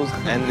 glass bottles,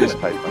 and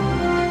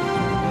newspaper.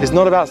 It's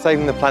not about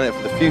saving the planet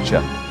for the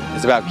future.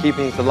 It's about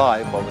keeping it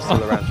alive while we're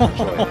still around to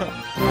enjoy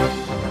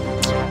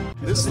it.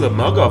 This is the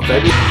Mugg off,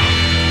 baby.